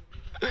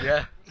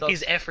 Yeah. So-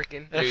 He's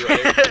African. Dude,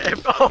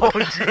 oh,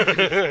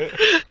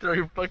 dude. Throw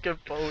your fucking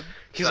phone.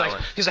 He's that like,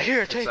 one. he's like,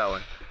 here, It's take. that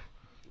one.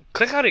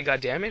 Click on it,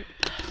 goddammit.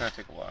 It's gonna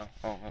take a while.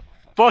 Oh, no.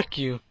 Fuck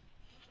you.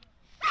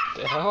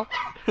 The hell?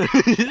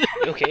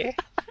 Okay.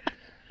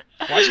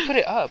 Why'd you put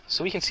it up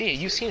so we can see it?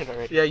 You've seen it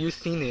already. Yeah, you've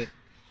seen it.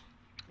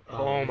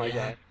 Oh my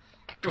yeah.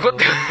 god. What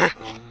the?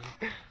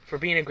 For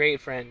being a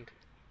great friend.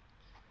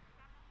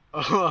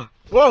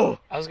 Whoa.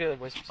 I was gonna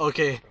whisper.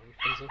 Okay.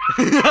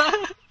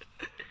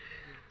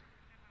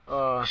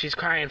 She's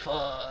crying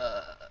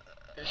for.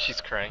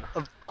 She's crying.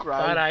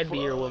 Thought I'd be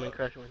your woman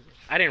crush Wednesday.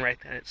 I didn't write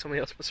that. Somebody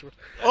else must have.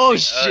 Oh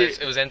shit.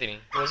 It was Anthony.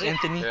 Was it?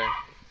 Anthony. Yeah.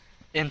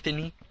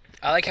 Anthony.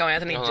 I like how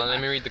Anthony. Hold on, let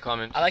me read the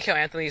comments. I like how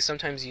Anthony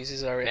sometimes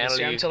uses our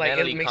Natalie, Instagram to like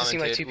Natalie it makes it seem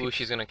like commented, two people. "Ooh,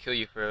 she's gonna kill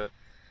you for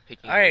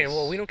picking All right, this."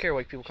 well we don't care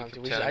what people She comment.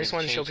 kept We telling I just me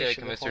wanted to show change it,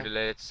 pictures. convince her to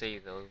let it say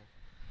though.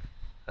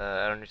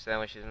 I don't understand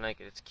why she didn't like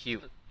it. It's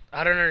cute.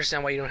 I don't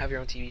understand why you don't have your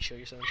own TV show.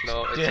 You're so interesting.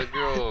 No, it's Yeah. a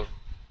girl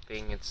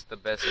thing. It's the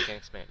best I can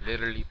explain.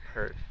 Literally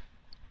perf.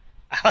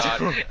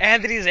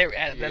 Anthony's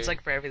that's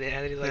like for everything.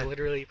 Anthony's like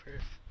literally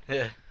perf.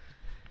 Yeah.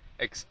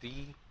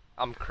 XD.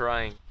 I'm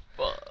crying.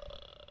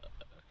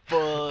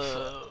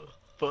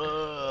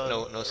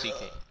 No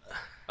CK.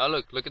 Oh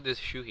look at this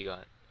shoe he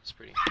got. It's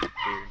pretty weird.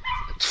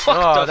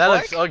 Oh, that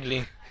looks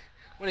ugly.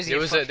 What is he? There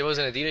was an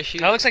Adidas shoe.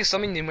 That looks like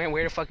something they might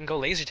wear to fucking go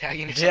laser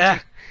tagging or something. Yeah.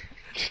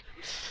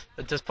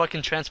 It's just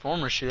fucking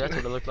Transformer shit. That's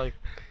what it looked like.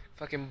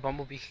 Fucking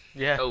Bumblebee.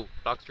 Yeah. Oh,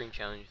 lock screen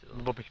challenge. Though.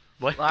 Bumblebee.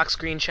 What? Lock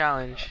screen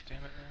challenge. Damn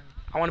it.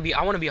 I want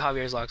to be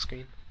Javier's lock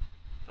screen.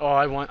 Oh,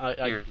 I want.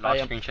 Here, I lock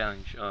am. screen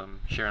challenge.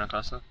 Sharon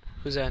Acosta.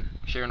 Who's that?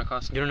 Sharon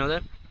Acosta. You don't know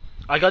that?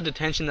 I got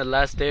detention the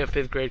last day of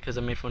 5th grade because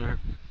I made fun of her.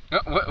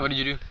 What did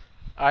you do?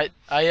 I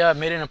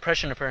made an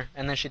impression of her,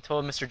 and then she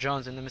told Mr.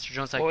 Jones, and then Mr.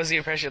 Jones like, What was the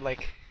impression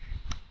like?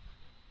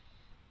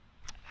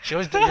 she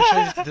always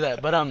used to do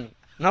that. But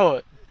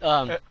no,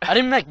 I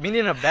didn't mean it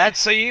in a bad.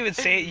 So you even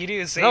say it. You didn't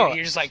even say No, it.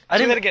 You're just like, I I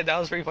didn't- didn't again. That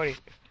was pretty funny.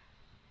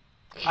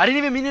 I didn't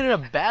even mean it in a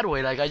bad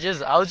way. Like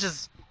I was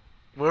just,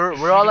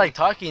 we're all like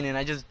talking, and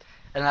I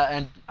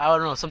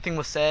don't know, something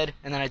was said,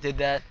 and then I did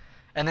that,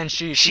 and then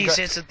she got-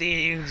 said some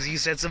things. You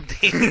said some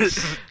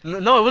things.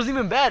 No, it wasn't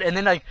even bad. And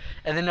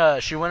then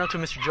she went up to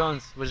Mr.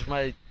 Jones, which was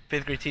my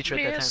 5th grade teacher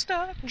at that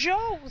time. Mr.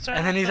 Jones.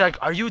 And then he's like,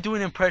 "Are you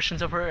doing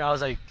impressions of her?" And I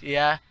was like,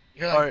 "Yeah."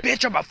 You're like, or-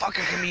 bitch, I'm a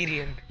fucking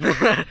comedian.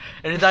 And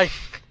he's like,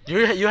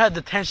 "You had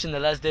detention the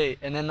last day."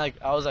 And then like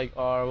I was like,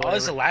 "Oh, Oh,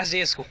 it's the whatever." last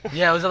day of school.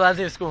 Yeah, it was the last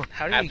day of school.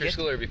 How did we After get?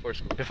 school or before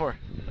school? Before.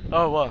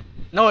 Oh well.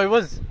 No, it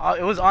was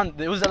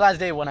the last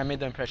day when I made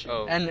the impression.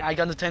 Oh. And I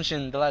got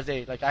detention the last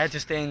day. Like I had to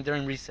stay in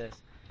during recess.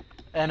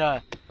 And Oh.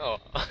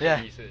 Yeah.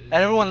 He said- and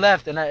everyone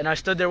left, and I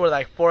stood there with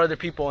like 4 other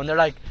people, and they're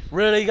like,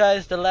 "Really,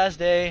 guys? The last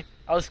day?"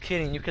 I was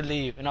kidding. You could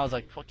leave, and I was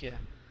like, "Fuck yeah."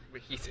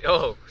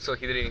 Oh, so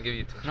he didn't even give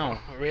you attention. No,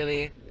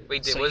 Really?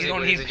 Wait, So was you it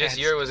don't was need it just pants.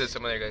 you or was it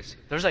some other guys?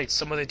 there's like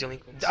Some other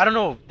delinquents. I don't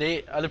know.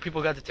 Other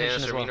people got Daniel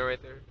detention as well. Servino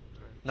right there.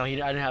 No, I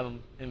didn't have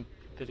him in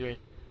 5th grade.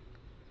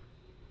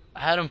 I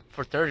had him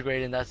for 3rd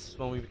grade, and that's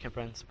when we became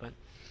friends. But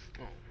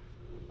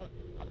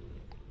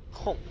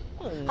Ho,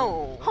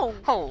 ho, ho,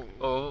 ho.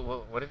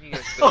 Oh, what have you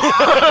guys?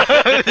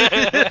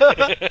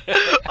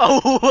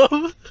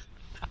 oh,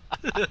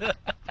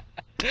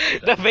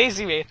 The face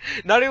you made.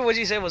 Not even what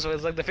you said was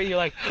like the face you're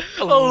like,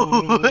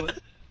 oh.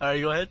 All right,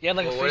 go ahead. You had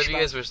like Well, a what fish if you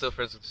mouth. guys were still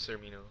friends with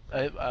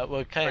Sermino?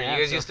 What kind Or of?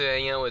 you guys used to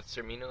hang out with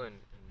Sermino and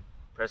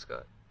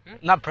Prescott?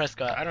 Not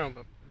Prescott. I don't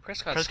know, but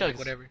Prescott's Prescott, like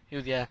whatever. He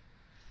was, yeah.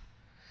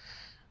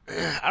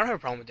 I don't have a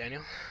problem with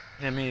Daniel.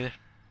 Yeah, me either.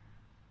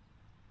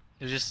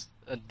 He was just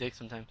a dick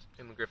sometimes.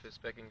 Him and Griffiths,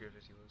 back in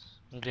Griffiths, he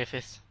was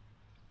Griffiths.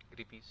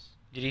 Grippies.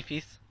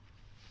 Griffiths.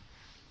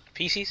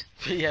 Feces?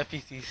 Yeah,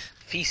 feces.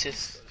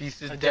 Feces.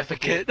 Pieces A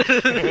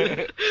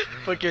defecate.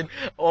 Fucking,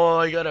 oh,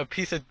 I got a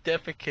piece of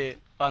defecate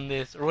on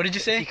this. Or what did you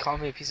He say?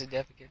 called me a piece of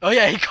defecate. Oh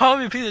yeah, he called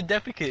me a piece of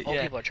defecate. All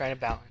Yeah. people are trying to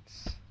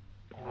balance.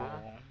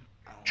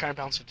 Trying to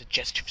balance with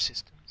digestive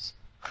systems.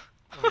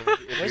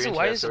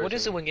 What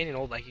is it when getting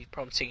old? Like he's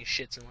probably taking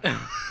shits and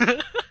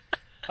whatnot.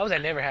 How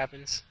that never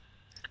happens?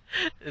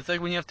 It's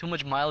like when you have too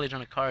much mileage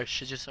on a car,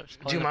 shit just starts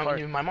falling Dude,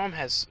 apart. my mom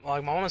has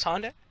like my mom's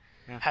Honda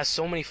Yeah. has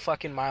so many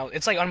fucking miles.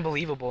 It's like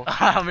unbelievable.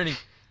 How many?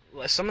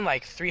 Something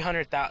like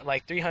 300,000,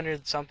 like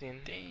 300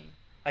 something, Dang.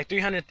 like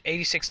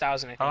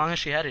 386,000. I think. How long has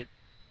she had it?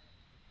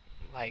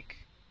 Like,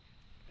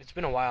 it's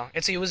been a while.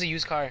 It was a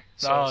used car.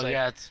 So oh it's like,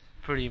 yeah, it's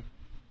pretty.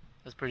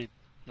 That's pretty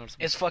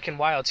noticeable. It's fucking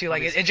wild too.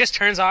 Like it just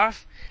turns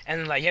off,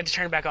 and like you have to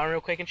turn it back on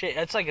real quick and shit.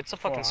 It's like it's a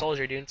fucking Wow.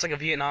 soldier, dude. It's like a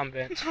Vietnam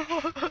vet.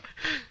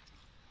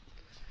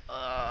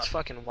 It's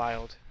fucking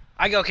wild.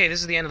 Okay, this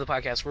is the end of the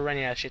podcast. We're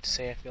running out of shit to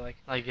say. I feel like.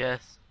 I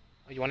guess.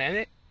 You want to end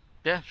it?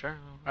 Yeah, sure.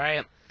 All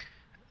right.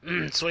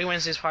 Sweaty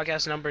Wednesdays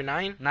podcast number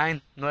 9.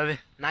 9,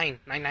 9.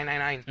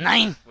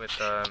 9. With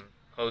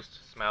host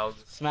Smaug.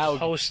 Smell.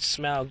 Host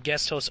Smell,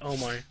 guest host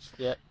Omar.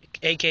 Yeah.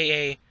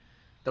 AKA,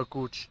 The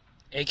cooch.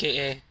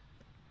 AKA,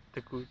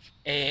 The cooch.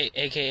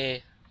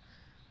 AKA,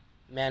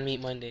 Man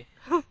Meat Monday.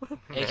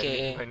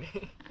 AKA,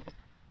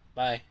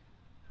 bye.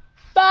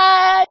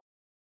 Bye.